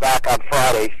flying back on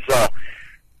Friday. So,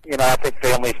 I think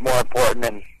family's more important,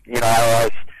 and, I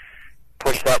always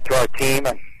push that to our team,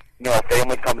 and,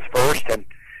 family comes first, and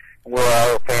we're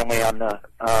our family on the,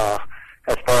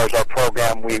 as far as our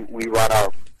program, we run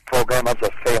our program as a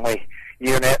family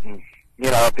unit, and,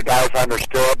 the guys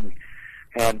understood,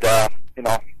 and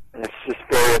it's just a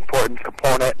very important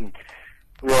component and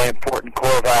really important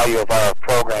core value of our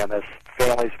program is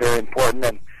family is very important,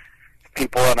 and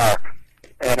people in our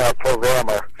program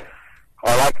are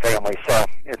like family. So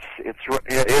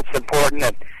it's important,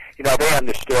 and they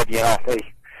understood. It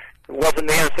wasn't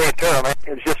the NCAA tournament;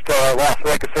 it was just Las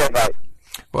Vegas invite.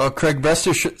 Well, Craig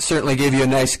Brester certainly gave you a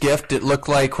nice gift. It looked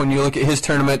like when you look at his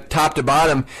tournament, top to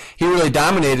bottom, he really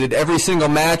dominated. Every single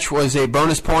match was a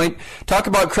bonus point. Talk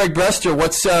about Craig Brester.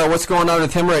 What's going on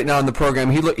with him right now in the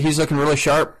program? He's looking really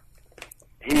sharp.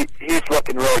 He's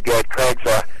looking really good.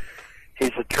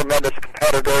 He's a tremendous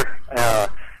competitor.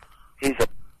 He's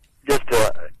just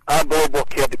an unbelievable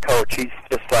kid to coach. He's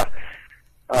just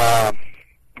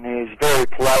he's very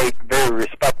polite, very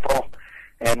respectful,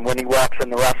 and when he walks in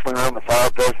the wrestling room, it's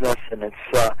our business, and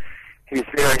he's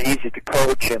very easy to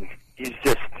coach, and he's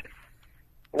just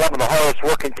one of the hardest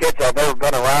working kids I've ever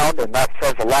been around, and that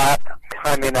says a lot.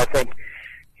 I think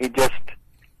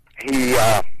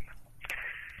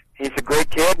he's a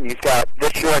great kid, and he's got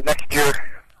this year and next year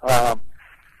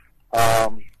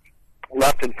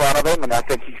left in front of him, and I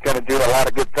think he's going to do a lot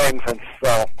of good things. And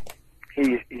so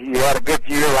he had a good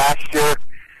year last year,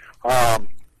 and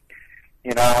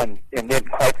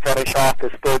didn't quite finish off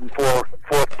his third and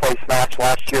fourth place match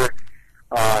last year,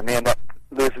 and ended up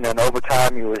losing in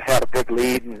overtime. He had a big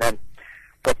lead,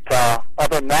 but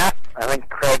other than that, I think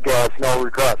Craig has no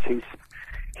regrets. He's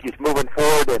moving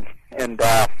forward, and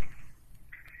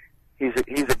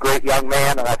he's a great young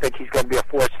man, and I think he's going to be a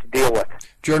force to deal with.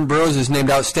 Jordan Burroughs is named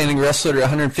Outstanding Wrestler at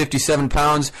 157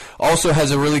 pounds. Also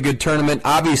has a really good tournament.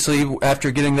 Obviously,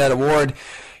 after getting that award,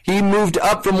 he moved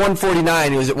up from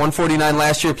 149. He was at 149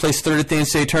 last year, placed third at the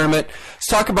NCAA tournament. Let's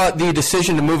talk about the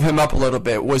decision to move him up a little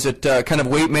bit. Was it kind of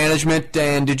weight management,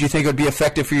 and did you think it would be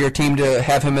effective for your team to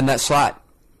have him in that slot?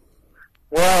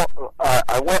 Well,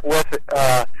 I went with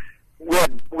we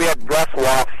had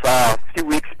wrestle-offs a few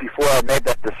weeks before I made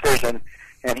that decision,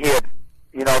 and he had,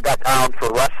 got down for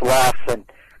wrestle-offs, and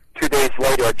 2 days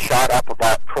later had shot up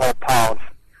about 12 pounds.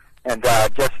 And I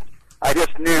just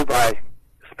knew by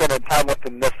spending time with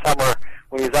him this summer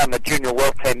when he was on the junior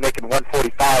world team, making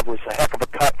 145 was a heck of a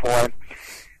cut for him.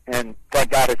 And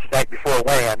thank God it's the night before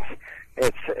weigh-ins.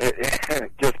 It's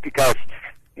just because,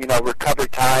 recovery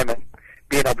time and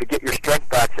being able to get your strength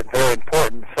back is very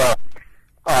important. So,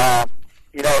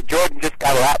 Jordan just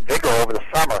got a lot bigger over the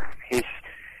summer. He's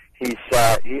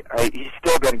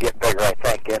still going to get bigger, I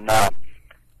think. And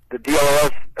the deal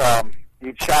is,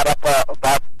 he shot up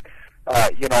about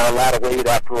a lot of weight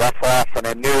after wrestle-off, and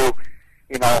I knew,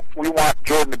 we want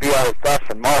Jordan to be out with us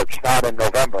in March, not in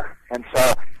November. And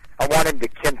so I want him to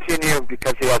continue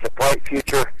because he has a bright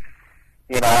future.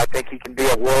 I think he can be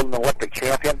a world and Olympic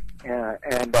champion,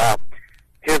 and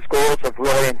his goals have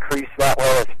really increased that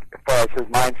way as far as his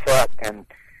mindset. And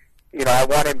I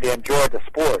want him to enjoy the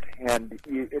sport. And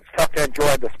it's tough to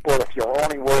enjoy the sport if you're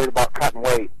only worried about cutting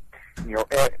weight.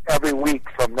 Every week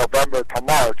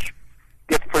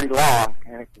pretty long,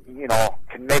 and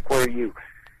can make where you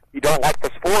don't like the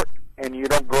sport, and you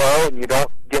don't grow, and you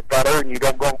don't get better, and you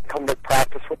don't come to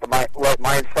practice with the right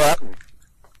mindset. And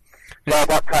it's all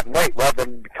about cutting weight rather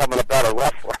than becoming a better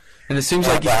wrestler. And it seems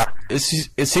like he's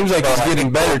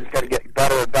getting better. He's got to get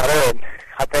better and better. And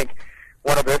I think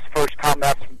one of his first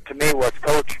comments to me was,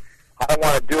 "Coach, I don't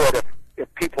want to do it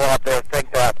if people out there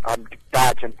think that I'm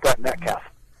dodging Brett Metcalf."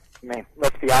 I mean,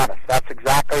 let's be honest. That's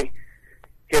exactly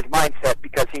his mindset,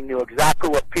 because he knew exactly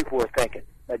what people were thinking,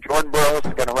 that Jordan Burroughs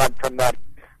is going to run from that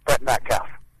Brett Metcalf,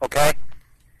 okay?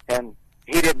 And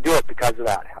he didn't do it because of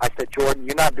that. I said, Jordan,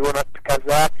 you're not doing it because of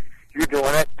that. You're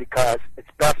doing it because it's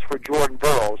best for Jordan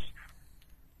Burroughs,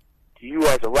 you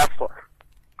as a wrestler,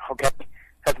 okay?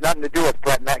 Has nothing to do with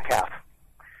Brett Metcalf,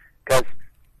 because,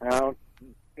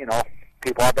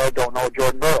 people out there don't know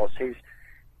Jordan Burroughs. He's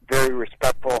a very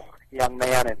respectful young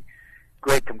man and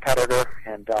great competitor,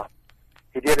 and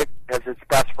he did it as it's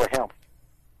best for him.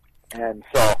 And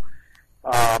so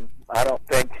I don't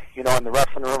think, in the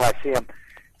wrestling room, I see him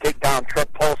take down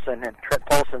Trent Polson, and Trent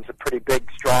Polson's a pretty big,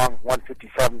 strong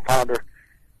 157-pounder.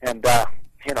 And,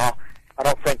 I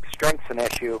don't think strength's an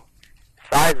issue.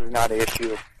 Size is not an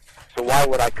issue. So why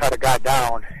would I cut a guy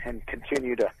down and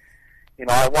continue to,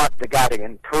 I want the guy to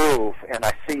improve, and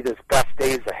I see his best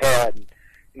days ahead,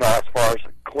 as far as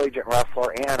a collegiate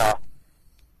wrestler and a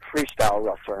freestyle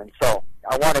wrestler. And so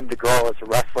I want him to grow as a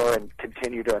wrestler and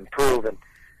continue to improve, and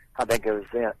I think it was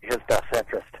in his best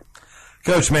interest.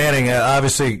 Coach Manning,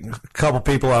 obviously a couple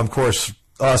people, of course,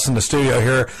 us in the studio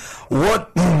here.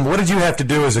 What did you have to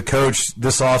do as a coach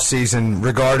this offseason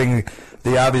regarding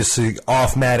the obviously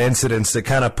off-mat incidents that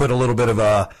kind of put a little bit of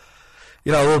a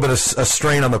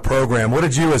strain on the program? What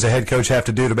did you as a head coach have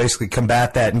to do to basically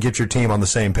combat that and get your team on the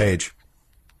same page?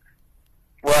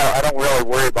 Well, I don't really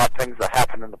worry about things that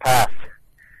happened in the past.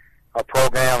 Our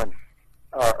program and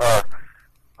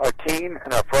our team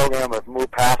and our program have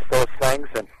moved past those things,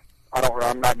 and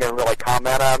I'm not going to really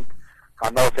comment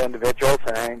on those individuals,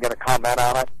 and I ain't going to comment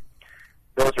on it.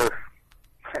 Those are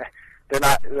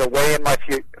they're way in my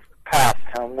past.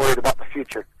 I'm worried about the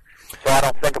future, so I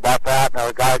don't think about that, and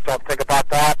our guys don't think about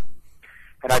that.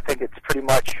 And I think it's pretty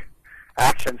much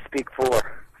actions speak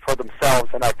for themselves,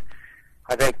 and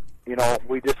I think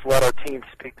we just let our team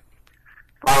speak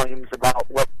volumes about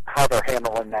how they're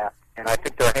handling that, and I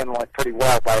think they're handling it pretty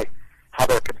well by how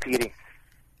they're competing.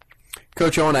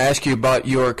 Coach, I want to ask you about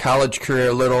your college career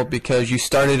a little, because you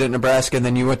started at Nebraska and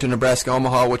then you went to Nebraska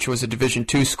Omaha, which was a Division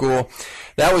II school.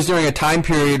 That was during a time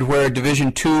period where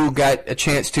Division II got a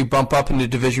chance to bump up into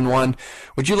Division I.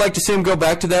 Would you like to see them go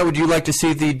back to that? Would you like to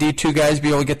see the D2 guys be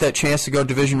able to get that chance to go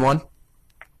Division I?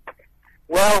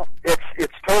 Well,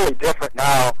 it's totally different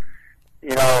now,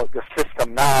 the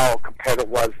system now compared to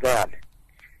what it was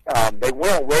then. They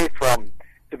went away from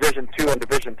Division II and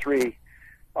Division III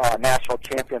national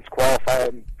champions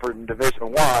qualifying for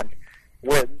Division I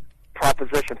when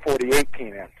Proposition 48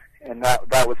 came in. And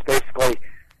that was basically,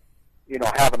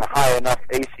 having a high enough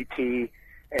ACT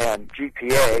and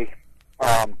GPA,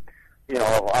 on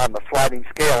the sliding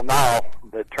scale now.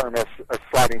 The term is a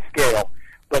sliding scale.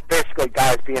 But basically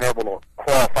guys being able to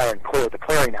qualify and clear the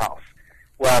clearinghouse.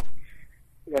 Well,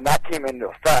 when that came into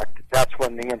effect, that's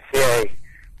when the NCAA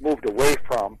moved away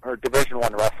from, or Division I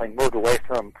wrestling moved away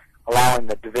from allowing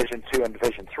the Division II and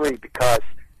Division III, because,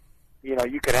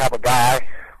 you could have a guy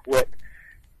with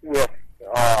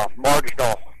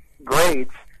marginal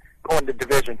grades going to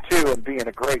Division II and being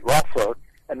a great wrestler,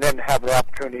 and then have the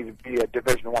opportunity to be a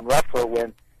Division I wrestler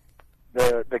when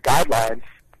the guidelines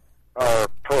are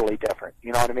totally different.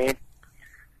 You know what I mean?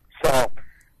 So,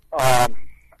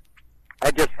 I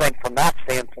just think from that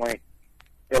standpoint,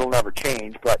 it'll never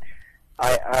change. But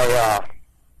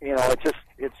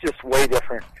it's just way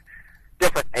different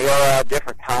era,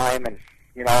 different time, and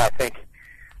I think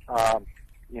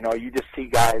you just see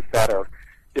guys that are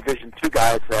Division II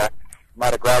guys that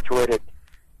might have graduated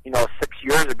 6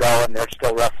 years ago, and they're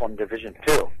still wrestling Division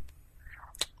II.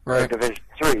 Right. Or Division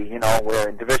III, where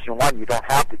in Division I you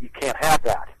don't have that. You can't have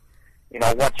that.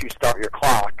 Once you start your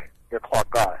clock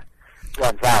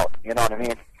runs out. You know what I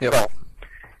mean? Yep. So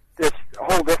there's a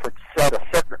whole different set of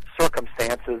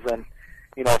circumstances and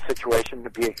situation to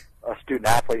be a student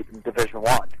athlete in Division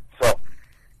I. So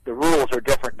the rules are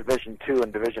different in Division II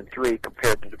and Division III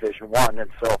compared to Division I, and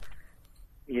so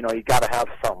you got to have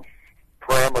some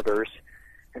parameters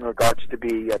in regards to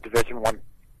be a Division I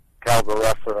caliber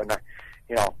wrestler. And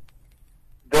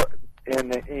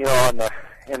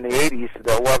in the 80s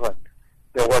there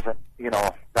wasn't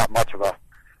that much of a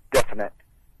definite.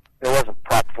 There wasn't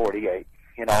Prop 48,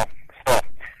 so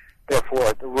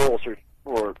therefore the rules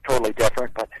were totally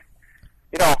different. But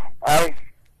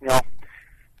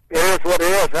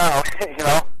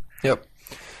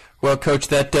Coach,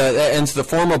 that ends the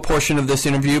formal portion of this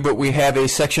interview, but we have a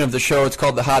section of the show. It's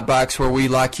called the Hot Box, where we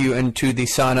lock you into the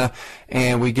sauna,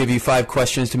 and we give you 5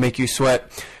 questions to make you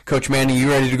sweat. Coach Manning, you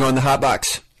ready to go in the Hot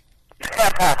Box?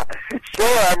 Sure,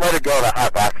 I'm ready to go in the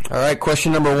Hot Box. All right,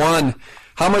 question number 1.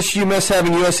 How much do you miss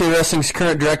having USA Wrestling's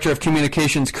current Director of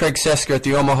Communications, Craig Sesker, at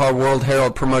the Omaha World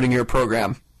Herald promoting your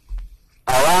program?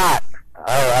 A lot.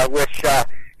 I wish, I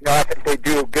think they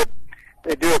do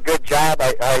a good job.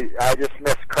 I just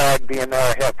miss Craig being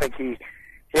there. I think he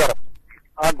had an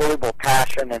unbelievable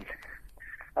passion and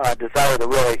desire to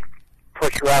really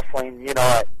push wrestling,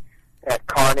 at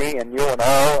Kearney and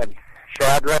UNO and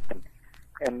Shadrach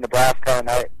and Nebraska,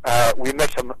 and we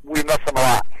miss him a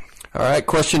lot. All right,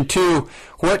 question 2.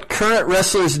 What current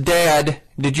wrestler's dad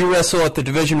did you wrestle at the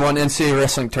Division I NCAA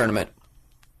wrestling tournament?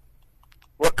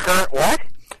 What current what?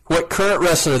 What current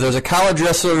wrestler? There's a college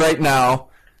wrestler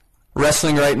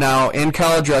wrestling right now in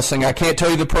college wrestling. I can't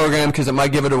tell you the program because it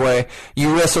might give it away.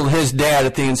 You wrestled his dad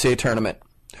at the NCAA tournament.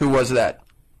 Who was that?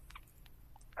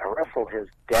 I wrestled his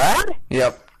dad?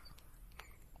 Yep.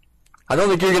 I don't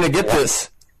think you're going to get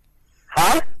this.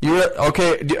 Huh?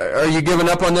 Okay, are you giving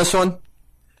up on this one?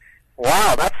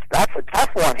 Wow, that's a tough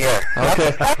one here. Okay. That's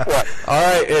a tough one. All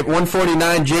right, at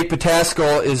 149, Jake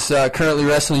Pataskal is currently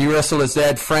wrestling. You wrestled his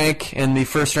dad, Frank, in the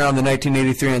first round of the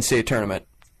 1983 NCAA tournament.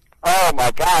 Oh, my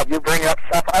God, you bring up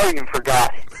stuff I even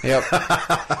forgot. Yep.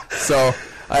 So,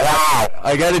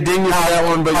 I got to ding you for that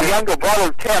one. But my younger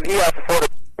brother, Tim, he has a photo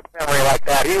memory like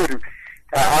that. He would,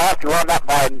 I'll have to run that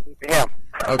by him.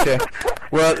 Okay.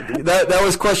 Well, that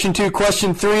was question 2.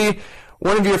 Question 3.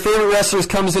 One of your favorite wrestlers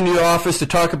comes into your office to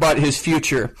talk about his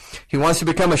future. He wants to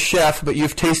become a chef, but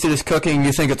you've tasted his cooking and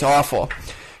you think it's awful.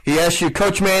 He asks you,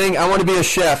 Coach Manning, I want to be a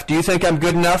chef. Do you think I'm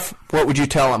good enough? What would you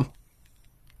tell him?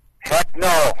 Heck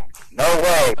no. No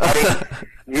way, buddy.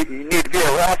 you need to be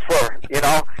a wrestler,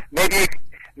 Maybe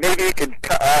you can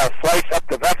slice up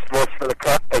the vegetables for the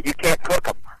cook, but you can't cook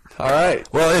them. All right.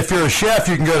 Well, if you're a chef,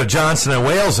 you can go to Johnson and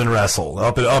Wales and wrestle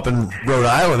up in Rhode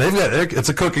Island. It's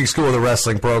a cooking school with a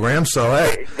wrestling program. So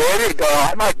hey, there you go.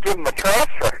 I might give them a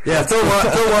transfer. Yeah, throw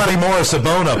Ronnie Morris a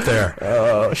bone up there.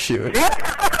 Oh shoot!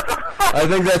 I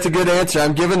think that's a good answer.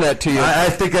 I'm giving that to you. I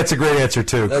think that's a great answer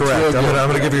too. That's correct. I'm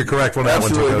going to give you a correct one.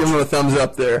 Absolutely. That one too, Give him a thumbs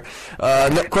up there.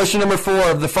 Question number 4: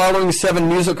 of the following 7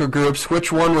 musical groups,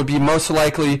 which one would be most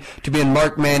likely to be in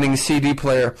Mark Manning's CD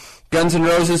player? Guns N'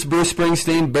 Roses, Bruce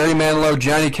Springsteen, Barry Manilow,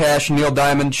 Johnny Cash, Neil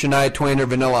Diamond, Shania Twain, or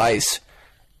Vanilla Ice?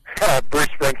 Bruce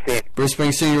Springsteen. Bruce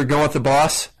Springsteen, you were going with the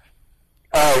boss?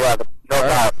 Oh, yeah, no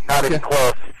doubt. Not even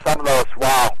close. Some of those,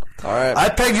 wow. All right. I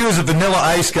pegged you as a Vanilla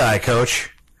Ice guy, Coach.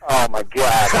 Oh, my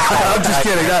God. I'm just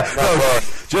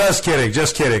kidding.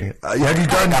 Just kidding.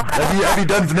 Have you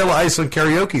done Vanilla Ice on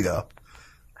karaoke, though?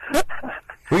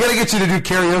 We got to get you to do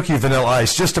karaoke Vanilla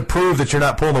Ice just to prove that you're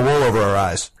not pulling the wool over our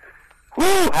eyes.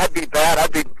 Whew, I'd be bad.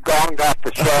 I'd be gonged off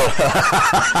the show.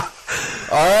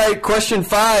 All right, question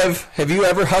 5. Have you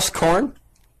ever husked corn?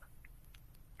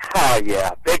 Oh,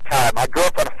 yeah, big time. I grew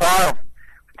up on a farm.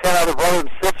 10 other brothers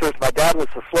and sisters. My dad was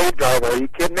a slave driver. Are you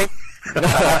kidding me? I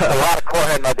had a lot of corn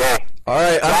in my day. All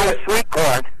right. A lot of sweet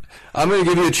corn. I'm going to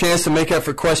give you a chance to make up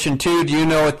for question 2. Do you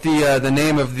know what the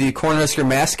name of the Cornhusker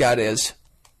mascot is?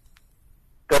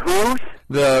 The who's?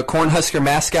 The Cornhusker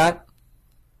mascot.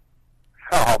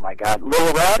 Oh, my God.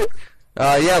 Little Red?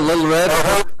 Yeah, Little Red.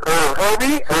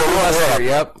 Herbie? Cornhusker,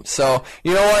 yep. So,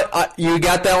 you know what? You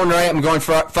got that one right. I'm going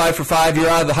for 5 for 5. You're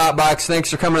out of the hot box.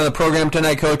 Thanks for coming to the program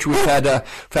tonight, Coach. We've had a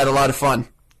lot of fun.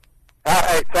 All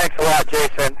right. Thanks a lot,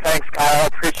 Jason. Thanks, Kyle. I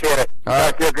appreciate it. You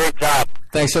guys do a great job.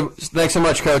 Thanks so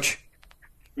much, Coach.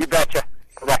 You betcha.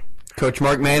 Bye-bye. Coach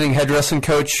Mark Manning, head wrestling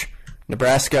coach,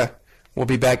 Nebraska. We'll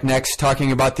be back next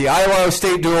talking about the Iowa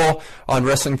State duel on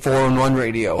Wrestling 411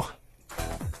 Radio.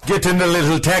 Get into a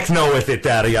little techno with it,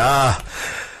 Daddy.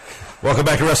 Welcome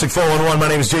back to Wrestling 411. My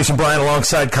name is Jason Bryan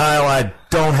alongside Kyle. I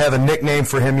don't have a nickname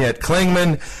for him yet.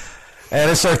 Klingman. And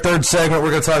it's our 3rd segment.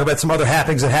 We're going to talk about some other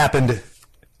happenings that happened.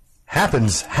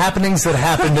 Happenings that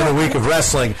happened in a week of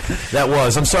wrestling that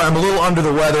was. I'm sorry, I'm a little under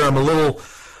the weather. I'm a little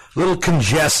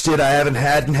congested. I haven't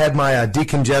had my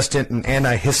decongestant and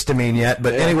antihistamine yet.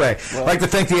 But anyway, I'd like to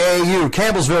thank the AAU,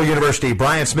 Campbellsville University,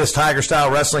 Brian Smith's Tiger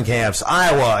Style Wrestling Camps,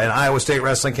 Iowa and Iowa State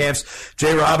Wrestling Camps,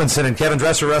 Jay Robinson and Kevin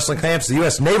Dresser Wrestling Camps, the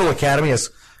U.S. Naval Academy, as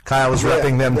Kyle is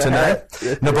repping them tonight.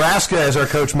 Nebraska, as our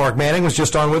coach Mark Manning was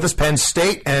just on with us, Penn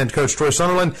State and Coach Troy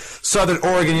Sunderland, Southern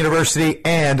Oregon University,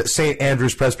 and St.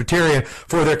 Andrews Presbyterian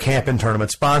for their camp and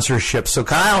tournament sponsorships. So,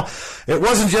 Kyle, it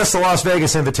wasn't just the Las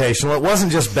Vegas Invitational. It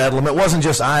wasn't just Bedlam. It wasn't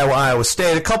just Iowa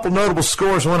State. A couple notable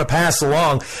scores I want to pass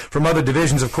along from other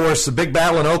divisions, of course. The big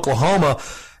battle in Oklahoma.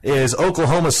 is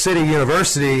Oklahoma City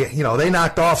University. You know, they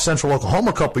knocked off Central Oklahoma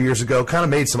a couple years ago, kind of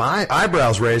made some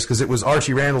eyebrows raised because it was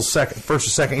Archie Randall's first or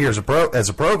second year as a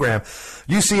program.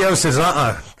 UCO says,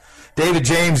 David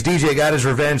James, DJ got his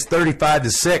revenge,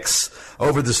 35-6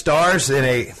 over the Stars in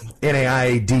a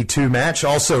NAIA D2 match.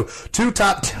 Also, 2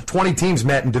 top 20 teams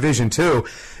met in Division II.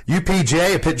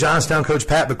 UPJ, Pitt Johnstown coach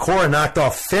Pat Pecora knocked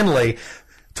off Findlay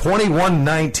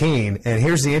 21-19. And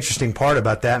here's the interesting part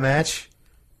about that match.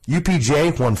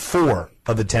 UPJ won 4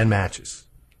 of the 10 matches.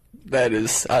 That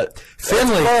is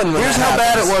Findlay. Here's how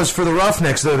bad it was for the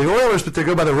Roughnecks, though. The Oilers, but they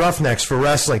go by the Roughnecks for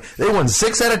wrestling. They won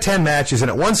 6 out of 10 matches, and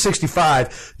at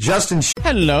 165, Justin.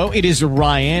 Hello, it is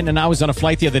Ryan, and I was on a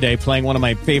flight the other day playing one of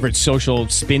my favorite social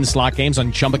spin slot games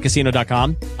on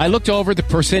ChumbaCasino.com. I looked over at the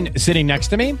person sitting next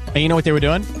to me, and you know what they were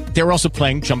doing? They were also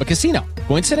playing Chumba Casino.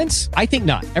 Coincidence? I think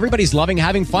not. Everybody's loving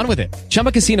having fun with it.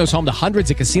 Chumba Casino is home to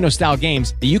hundreds of casino-style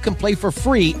games that you can play for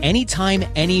free anytime,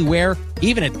 anywhere,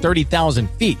 even at 30,000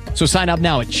 feet. So sign up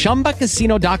now at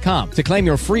ChumbaCasino.com to claim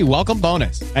your free welcome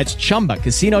bonus. That's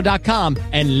ChumbaCasino.com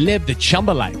and live the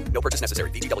Chumba life. No purchase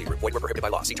necessary. VGW. Void where prohibited by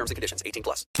law. See terms and conditions.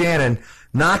 18+. Cannon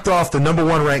knocked off the number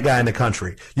 1 ranked guy in the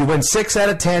country. You win 6 out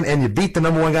of 10, and you beat the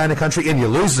number 1 guy in the country, and you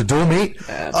lose the dual meet.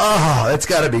 Oh, that's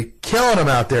got to be killing him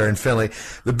out there in Philly.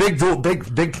 The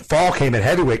big fall came at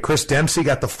heavyweight. Chris Dempsey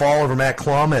got the fall over Matt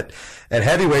Klum at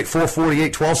heavyweight,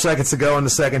 4:48, 12 seconds to go in the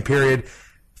second period.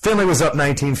 Finley was up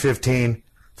 19-15.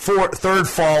 Third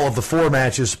fall of the 4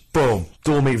 matches, boom,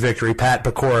 dual meet victory. Pat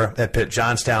Pecora at Pitt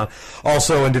Johnstown.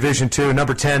 Also in Division II,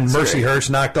 number 10, Mercyhurst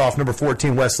knocked off number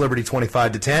 14, West Liberty,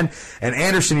 25-10. And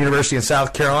Anderson University in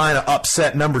South Carolina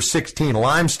upset number 16,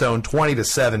 Limestone,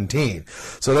 20-17.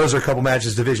 So those are a couple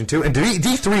matches, Division II. And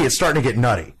D3, it's starting to get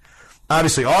nutty.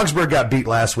 Obviously, Augsburg got beat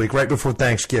last week, right before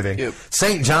Thanksgiving. Yep.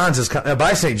 St. John's has kind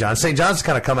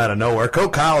of come out of nowhere.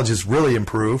 Coke College has really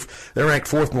improved. They're ranked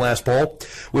 4th in the last poll.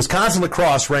 Wisconsin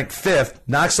Lacrosse ranked 5th,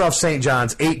 knocks off St.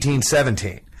 John's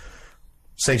 18-17.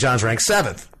 St. John's ranked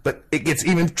 7th, but it gets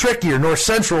even trickier. North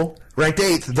Central ranked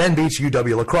 8th, then beats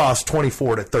UW Lacrosse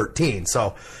 24-13.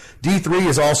 So D3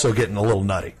 is also getting a little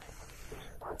nutty.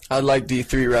 I like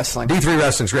D3 wrestling. D3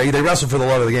 wrestling's great. They wrestle for the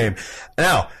love of the game.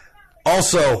 Now,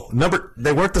 also,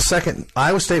 they weren't the second.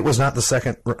 Iowa State was not the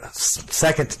second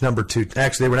number 2.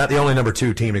 Actually, they were not the only number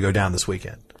 2 team to go down this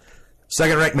weekend.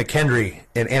 Second-ranked McKendree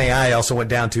in NAI also went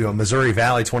down to Missouri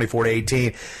Valley,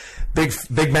 24-18.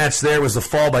 Big match there was the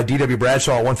fall by D.W.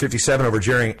 Bradshaw at 157 over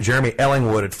Jeremy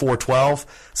Ellingwood at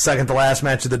 412. Second to last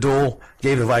match of the duel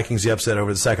gave the Vikings the upset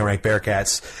over the second-ranked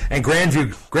Bearcats. And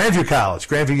Grandview College,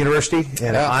 Grandview University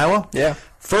in Iowa. Yeah.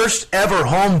 First ever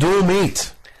home dual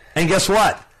meet. And guess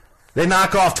what? They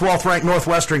knock off 12th-ranked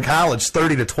Northwestern College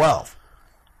 30-12.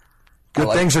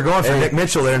 Good things are going for Nick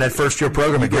Mitchell there in that first-year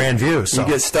program at Grandview. So. You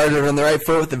get started on the right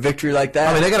foot with a victory like that.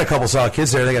 I mean, they got a couple solid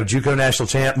kids there. They got a JUCO national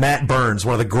champ, Matt Burns,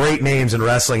 one of the great names in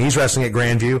wrestling. He's wrestling at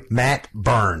Grandview. Matt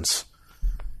Burns.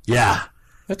 Yeah.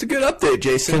 That's a good update,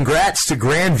 Jason. Congrats to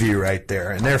Grandview right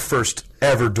there and their first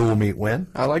ever dual meet win.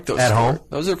 I like those at home.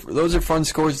 Those are fun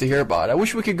scores to hear about. I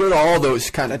wish we could go to all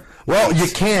those kind of. Well, you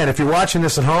can if you're watching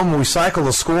this at home. We cycle the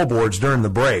scoreboards during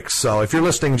the breaks. So if you're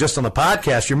listening just on the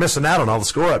podcast, you're missing out on all the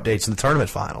score updates in the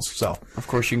tournament finals. So of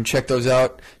course you can check those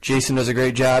out. Jason does a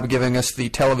great job giving us the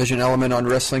television element on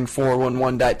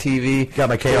Wrestling411.tv. Got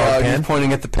my KR pen. He's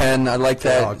pointing at the pen. I like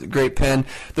that. Great pen.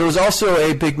 There was also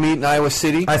a big meet in Iowa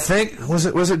City. I think was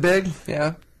it big?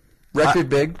 Yeah. Record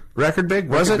big. Record big?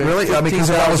 Was it really? I mean, because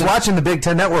if I was watching the Big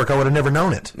Ten Network, I would have never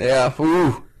known it. Yeah.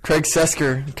 Ooh. Craig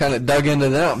Sesker kind of dug into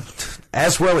them.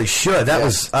 As well he should. That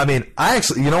was, I mean, I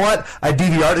actually, you know what? I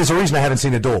DVR'd. There's a reason I haven't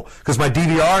seen a duel. Because my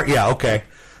DVR, okay.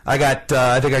 I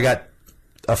think I got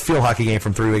a field hockey game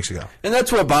from 3 weeks ago. And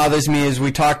that's what bothers me is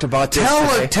we talked about this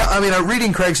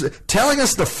reading Craig's, telling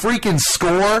us the freaking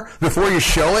score before you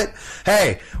show it.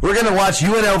 Hey, we're going to watch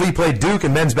UNLV play Duke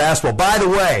in men's basketball. By the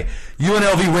way,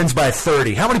 UNLV wins by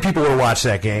 30. How many people would have watched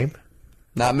that game?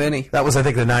 Not many. That was, I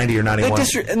think, the 90 or 91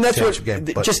 and that's what game,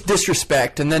 just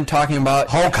disrespect. And then talking about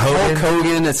Hulk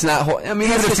Hogan. It's not. I mean,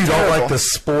 even if you don't like the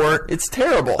sport, it's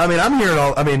terrible. I mean, I'm hearing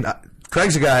all. I mean,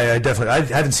 Craig's a guy I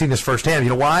haven't seen this firsthand.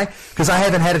 You know why? Because I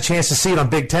haven't had a chance to see it on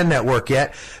Big Ten Network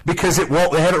yet. Because they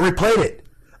haven't replayed it.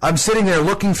 I'm sitting there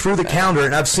looking through the calendar,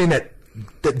 and I've seen that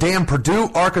damn Purdue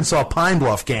Arkansas Pine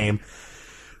Bluff game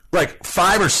like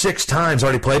 5 or 6 times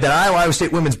already played. That Iowa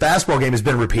State women's basketball game has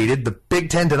been repeated. The Big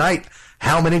Ten tonight,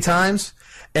 how many times?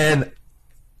 And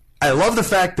I love the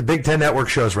fact the Big Ten Network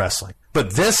shows wrestling,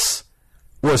 but this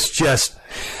was just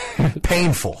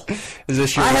painful. Is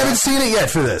this your I rant? haven't seen it yet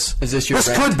for this. Is this your This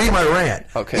rant? could be my rant.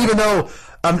 Okay. Even though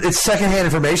It's secondhand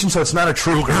information, so it's not a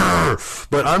true grrr,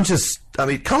 but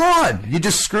come on. You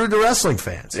just screwed the wrestling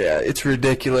fans. Yeah, it's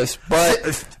ridiculous. But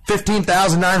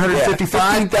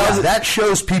 15,955? That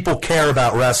shows people care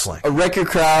about wrestling. A record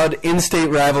crowd,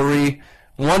 in-state rivalry,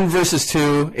 1 versus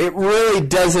 2. It really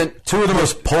doesn't... Two of the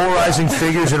most polarizing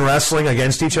figures in wrestling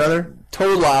against each other.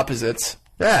 Total opposites.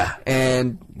 Yeah.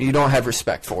 And you don't have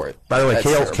respect for it. By the way,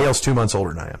 Kale's 2 months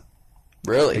older than I am.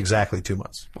 Really? Exactly 2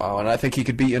 months. Wow, and I think he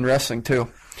could beat you in wrestling, too.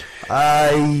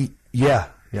 Yeah.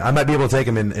 I might be able to take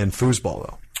him in foosball,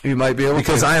 though. You might be able to.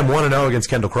 Because I am 1-0 against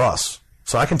Kendall Cross.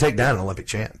 So I can take down an Olympic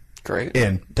champ. Great.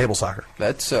 In table soccer.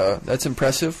 That's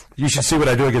impressive. You should see what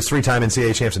I do against 3-time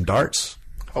NCAA champs in darts.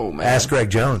 Oh, man. Ask Greg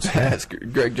Jones. Ask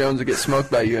Greg Jones to get smoked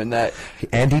by you in that.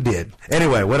 And he did.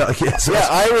 Anyway, what else?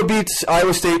 Iowa beats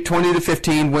Iowa State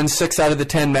 20-15, wins 6 out of the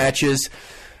 10 matches.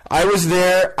 I was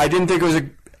there. I didn't think it was a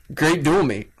great dual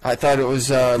meet. I thought it was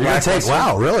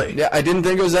wow, really? Yeah, I didn't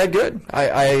think it was that good.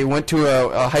 I went to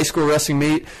a high school wrestling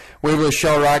meet, Waverly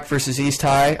Shell Rock versus East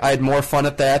High. I had more fun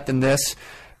at that than this.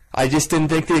 I just didn't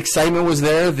think the excitement was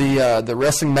there. The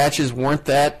wrestling matches weren't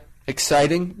that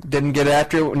exciting. Didn't get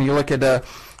after it. When you look at a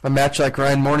match like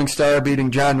Ryan Morningstar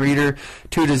beating John Reeder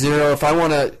 2-0, if I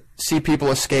want to see people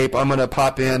escape, I'm going to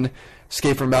pop in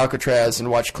Escape from Alcatraz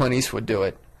and watch Clint Eastwood do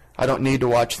it. I don't need to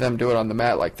watch them do it on the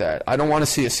mat like that. I don't want to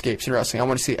see escapes in wrestling. I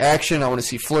want to see action. I want to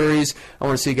see flurries. I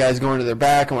want to see guys going to their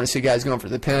back. I want to see guys going for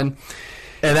the pin.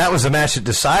 And that was the match that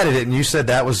decided it, and you said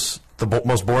that was the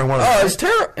most boring one. Oh, it was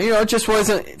terrible. It just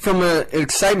wasn't from an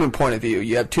excitement point of view.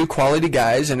 You have 2 quality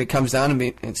guys, and it comes down to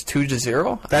it's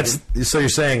 2-0. So you're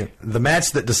saying the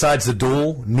match that decides the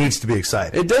duel needs to be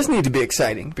exciting. It does need to be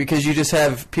exciting because you just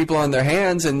have people on their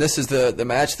hands, and this is the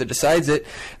match that decides it.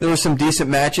 There were some decent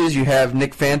matches. You have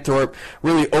Nick Fanthorpe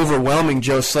really overwhelming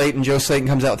Joe Slayton. Joe Slayton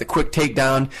comes out with a quick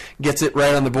takedown, gets it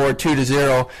right on the board,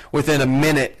 2-0. Within a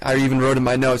minute, I even wrote in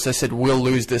my notes, I said, we'll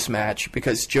lose this match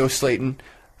because Joe Slayton,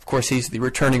 of course, he's the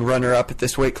returning runner-up at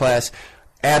this weight class.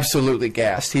 Absolutely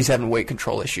gassed. He's having weight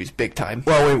control issues big time.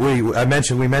 Well, we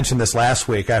mentioned this last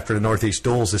week after the Northeast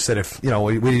duels. I said if we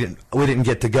didn't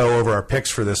get to go over our picks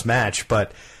for this match,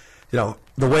 but the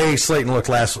way Slayton looked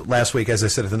last week, as I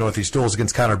said at the Northeast duels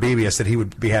against Connor Beebe, I said he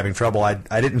would be having trouble. I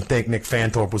didn't think Nick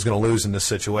Fanthorpe was going to lose in this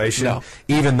situation. No.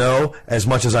 Even though, as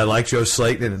much as I like Joe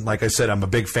Slayton, and like I said, I'm a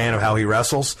big fan of how he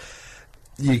wrestles.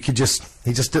 He just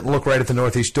didn't look right at the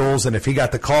Northeast duels, and if he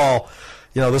got the call,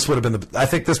 this would have been I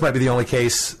think this might be the only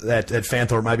case that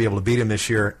Fanthorpe might be able to beat him this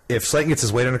year. If Slayton gets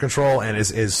his weight under control and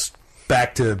is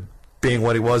back to being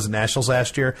what he was in Nationals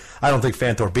last year, I don't think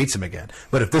Fanthorpe beats him again.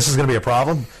 But if this is going to be a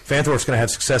problem, Fanthorpe's going to have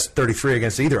success at 33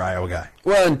 against either Iowa guy.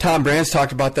 Well, and Tom Brands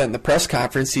talked about that in the press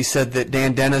conference. He said that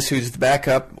Dan Dennis, who's the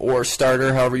backup or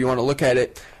starter, however you want to look at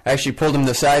it, actually pulled him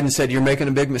aside and said, you're making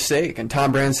a big mistake. And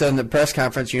Tom Brands said in the press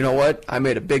conference, you know what? I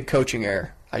made a big coaching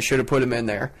error. I should have put him in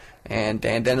there. And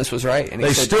Dan Dennis was right. And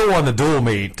they still won the dual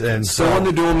meet. And won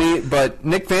the dual meet, but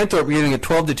Nick Fanthorpe getting a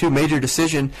 12-2 major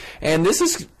decision. And this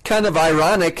is kind of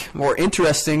ironic, or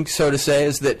interesting, so to say,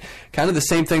 is that kind of the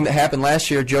same thing that happened last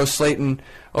year. Joe Slayton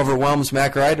overwhelms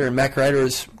Mac Ryder, and Mac Ryder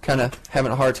is kind of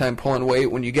having a hard time pulling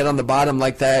weight. When you get on the bottom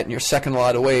like that and you're second a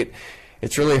lot of weight,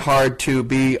 it's really hard to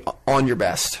be on your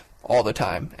best all the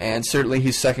time. And certainly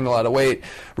he's second a lot of weight.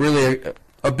 Really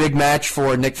a big match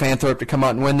for Nick Fanthorpe to come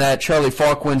out and win that. Charlie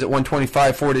Falk wins at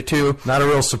 125-42. Not a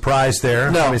real surprise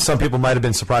there. No. I mean, some people might have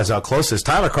been surprised how close it is.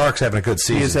 Tyler Clark's having a good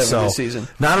season. He is having a good season.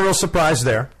 Not a real surprise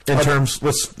there in terms,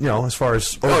 as far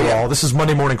as overall. Yeah. This is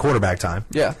Monday morning quarterback time.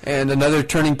 Yeah, and another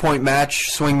turning point match,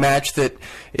 swing match, that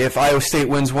if Iowa State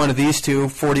wins one of these two,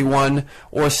 41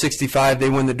 or 65,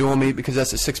 they win the dual meet because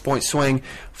that's a 6-point swing.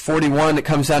 41, it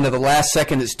comes down to the last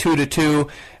second, is 2-2.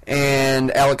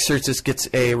 And Alex Sertzis gets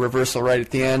a reversal right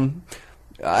at the end.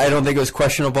 I don't think it was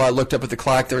questionable. I looked up at the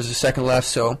clock. There was a second left,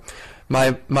 so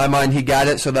my mind, he got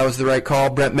it, so that was the right call.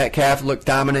 Brent Metcalf looked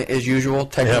dominant as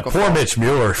usual. Yeah, poor Mitch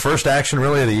Mueller. First action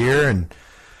really of the year, and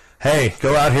hey,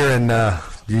 go out here and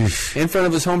in front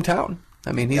of his hometown.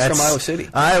 I mean, he's from Iowa City.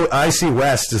 IC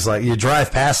West is like you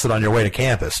drive past it on your way to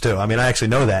campus, too. I mean, I actually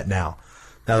know that now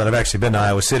that I've actually been to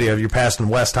Iowa City. You're passing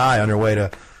West High on your way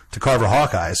to Carver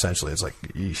Hawkeye, essentially. It's like,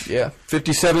 yeesh. Yeah.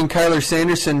 57, Kyler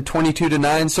Sanderson,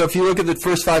 22-9. So if you look at the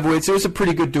first 5 weights, it was a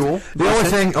pretty good duel. The only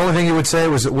thing you would say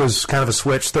was it was kind of a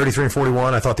switch, 33 and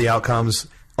 41. I thought the outcomes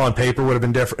on paper would have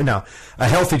been different. Now, a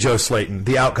healthy Joe Slayton,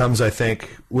 the outcomes, I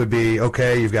think, would be,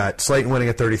 okay, you've got Slayton winning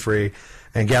at 33,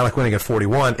 and Gallic winning at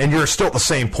 41, and you're still at the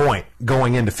same point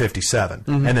going into 57.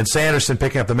 And then Sanderson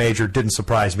picking up the major didn't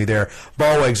surprise me there.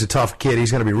 Ballweg's a tough kid.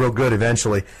 He's going to be real good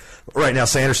eventually. Right now,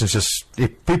 Sanderson's just, he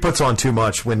puts on too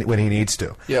much when he needs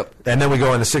to. Yep. And then we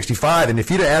go into 65, and if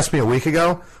you'd have asked me a week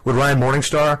ago, would Ryan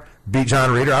Morningstar beat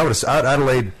John Reeder, I'd have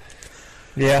laid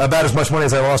about as much money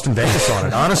as I lost in Vegas on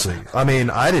it, honestly. I mean,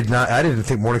 I didn't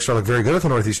think Morningstar looked very good with the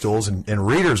Northeast Duels, and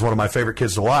Reeder's one of my favorite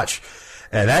kids to watch.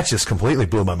 And that just completely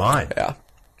blew my mind. Yeah.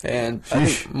 And I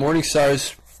think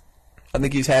Morningstar's, I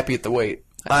think he's happy at the weight.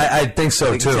 I think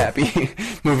so, too. He's happy.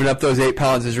 Moving up those 8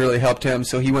 pounds has really helped him.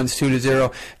 So he wins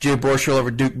 2-0. Jay Borschel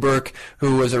over Duke Burke,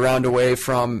 who was a round away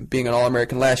from being an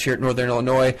All-American last year at Northern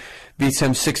Illinois, beats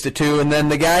him 6-2. And then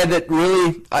the guy that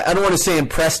really, I don't want to say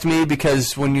impressed me,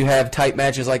 because when you have tight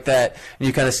matches like that, and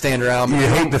you kind of stand around. You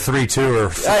hate the 3-2, or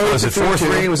was it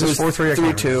 4-3? Was it 4-3?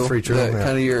 3-2. 3-2.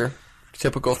 Kind of your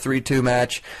typical 3-2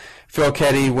 match. Phil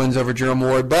Keddy wins over Jerome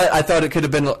Ward, but I thought it could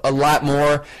have been a lot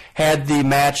more had the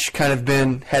match kind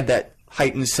of had that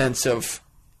heightened sense of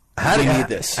we need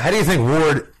this. How do you think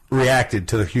Ward reacted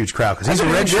to the huge crowd? Because he's a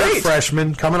redshirt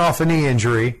freshman coming off a knee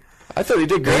injury. I thought he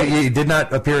did great. He did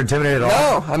not appear intimidated at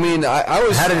all. No, I mean, I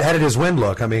was. How did his win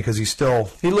look? I mean, because he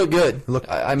looked good.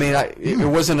 It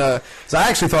wasn't a. So I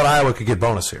actually thought Iowa could get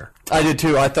bonus here. I did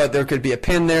too. I thought there could be a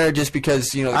pin there, just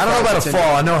because I don't know about a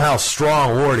fall. I know how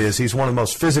strong Ward is. He's one of the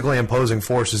most physically imposing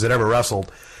forces that ever wrestled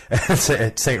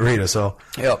at St. Rita. So.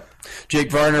 Yep.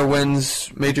 Jake Varner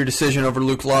wins major decision over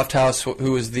Luke Lofthouse,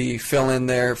 who was the fill-in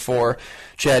there for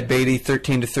Chad Beatty,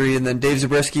 13-3, and then Dave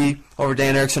Zabriskie over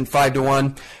Dan Erickson,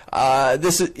 5-1.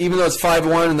 This is, even though it's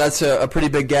 5-1, and that's a pretty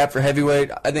big gap for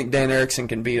heavyweight, I think Dan Erickson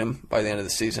can beat him by the end of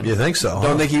the season. You think so?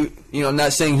 Don't think he. I'm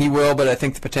not saying he will, but I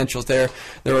think the potential's there.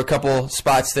 There were a couple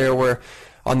spots there where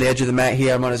on the edge of the mat he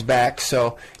had him on his back,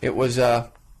 so it was a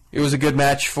good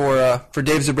match for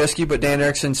Dave Zabriskie, but Dan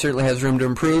Erickson certainly has room to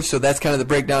improve, so that's kind of the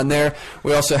breakdown there.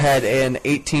 We also had an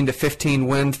 18-15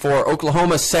 win for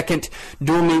Oklahoma's second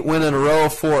dual meet win in a row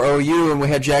for OU, and we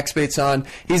had Jack Spates on.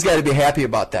 He's got to be happy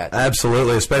about that.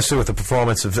 Absolutely, especially with the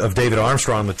performance of David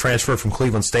Armstrong, the transfer from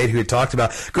Cleveland State, who we talked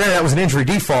about. Granted, that was an injury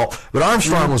default, but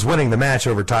Armstrong was winning the match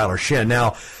over Tyler Shin.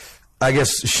 Now, I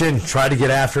guess Shin tried to get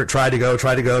after it, tried to go,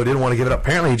 didn't want to give it up.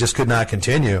 Apparently, he just could not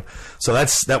continue. So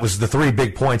that was the 3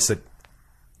 big points that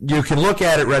you can look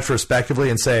at it retrospectively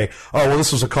and say, oh, well,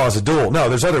 this was a cause of duel. No,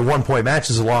 there's other 1-point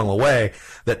matches along the way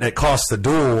that cost the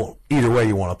duel either way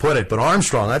you want to put it. But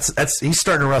Armstrong, he's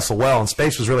starting to wrestle well, and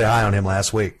Space was really high on him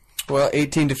last week. Well,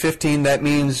 18-15, that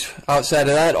means outside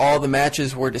of that, all the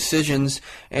matches were decisions,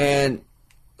 and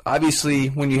obviously,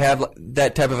 when you have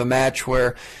that type of a match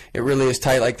where it really is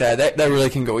tight like that really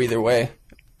can go either way.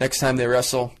 Next time they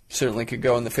wrestle, certainly could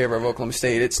go in the favor of Oklahoma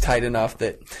State. It's tight enough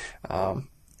that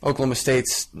Oklahoma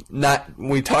State's not,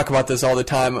 we talk about this all the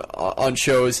time on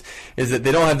shows, is that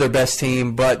they don't have their best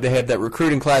team, but they have that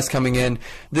recruiting class coming in.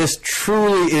 This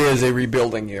truly is a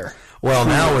rebuilding year. Well,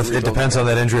 now it depends on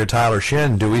that injury of Tyler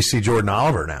Shin. Do we see Jordan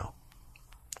Oliver now?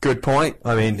 Good point.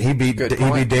 I mean, he beat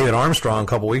David Armstrong a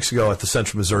couple weeks ago at the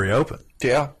Central Missouri Open.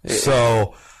 Yeah.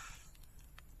 So,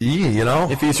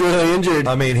 if he's really injured,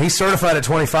 I mean, he's certified at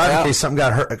 25 in case something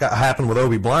happened with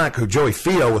Obi Blanc, who Joey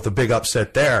Fio with a big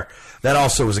upset there. That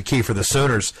also was a key for the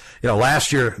Sooners.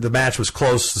 Last year the match was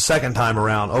close the second time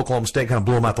around. Oklahoma State kind of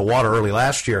blew them out the water early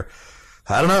last year.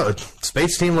 I don't know.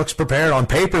 Spate's team looks prepared. On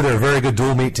paper, they're a very good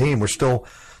dual meet team.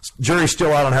 Jury's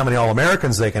still out on how many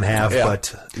All-Americans they can have,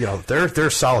 but they're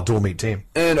a solid dual meet team.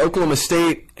 And Oklahoma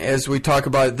State, as we talk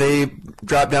about, they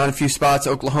dropped down a few spots.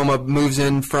 Oklahoma moves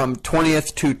in from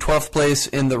 20th to 12th place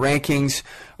in the rankings.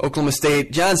 Oklahoma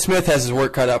State, John Smith has his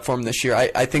work cut out for him this year.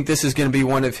 I think this is going to be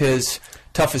one of his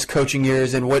toughest coaching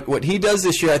years, and what he does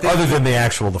this year, I think, other than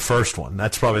the first one,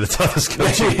 that's probably the toughest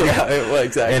coaching year. Well,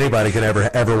 exactly. Anybody can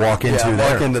ever walk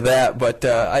into that. But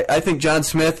I think John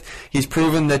Smith, he's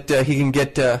proven that he can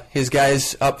get his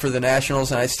guys up for the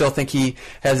Nationals, and I still think he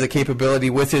has the capability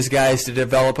with his guys to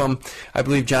develop them. I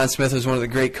believe John Smith is one of the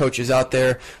great coaches out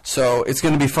there, so it's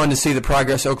going to be fun to see the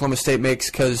progress Oklahoma State makes,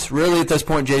 because really at this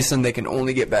point, Jason, they can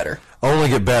only get better.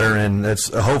 And it's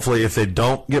hopefully if they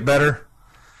don't get better,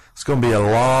 it's going to be a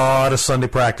lot of Sunday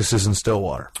practices in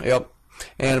Stillwater. Yep.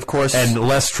 And, of course... And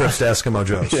less trips to Eskimo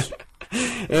Joe's.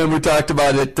 Yeah. And we talked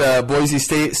about it. Boise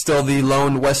State, still the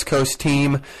lone West Coast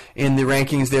team in the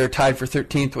rankings. They're tied for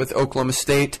 13th with Oklahoma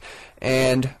State.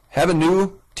 And have a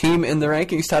new team in the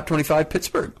rankings, top 25,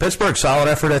 Pittsburgh. Pittsburgh, solid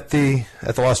effort at the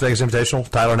Las Vegas Invitational.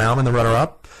 Tyler Nauman, the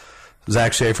runner-up.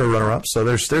 Zach Schaefer, runner-up. So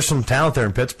there's some talent there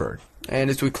in Pittsburgh. And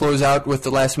as we close out with the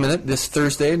last minute, this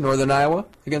Thursday, Northern Iowa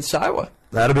against Iowa.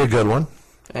 That'll be a good one,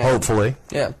 hopefully.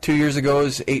 Yeah, 2 years ago it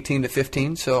was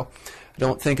 18-15, so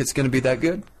don't think it's going to be that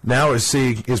good. Now is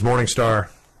Morningstar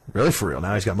really for real?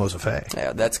 Now he's got Mozafay.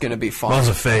 Yeah, that's going to be fun.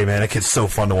 Mozafay, man, that kid's so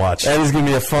fun to watch. That is going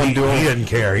to be a fun duel. He doesn't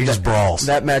care. He just brawls.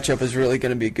 That matchup is really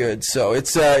going to be good. So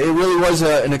it really was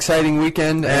an exciting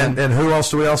weekend. And who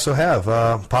else do we also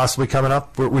have possibly coming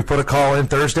up? We put a call in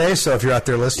Thursday, so if you're out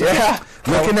there listening,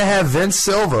 looking to have Vince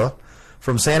Silva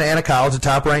from Santa Ana College, the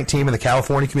top-ranked team in the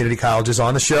California Community Colleges,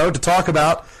 on the show to talk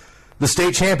about the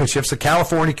state championships, the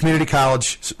California Community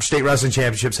College State Wrestling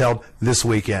Championships held this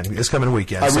coming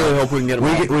weekend. I really hope we can get him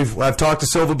on. I've talked to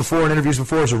Silva before in interviews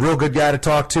before. He's a real good guy to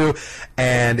talk to,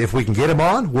 and if we can get him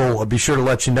on, we'll be sure to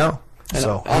let you know.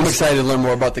 So I'm excited to learn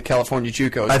more about the California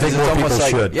JUCOs. I think more people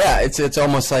should. Yeah, it's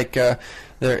almost like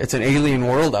it's an alien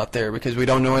world out there because we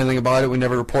don't know anything about it. We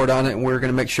never report on it, and we're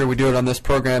going to make sure we do it on this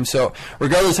program. So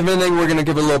regardless of anything, we're going to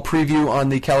give a little preview on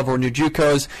the California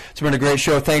JUCOs. It's been a great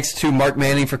show. Thanks to Mark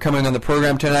Manning for coming on the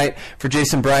program tonight. For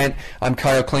Jason Bryant, I'm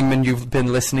Kyle Klingman. You've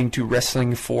been listening to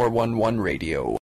Wrestling 411 Radio.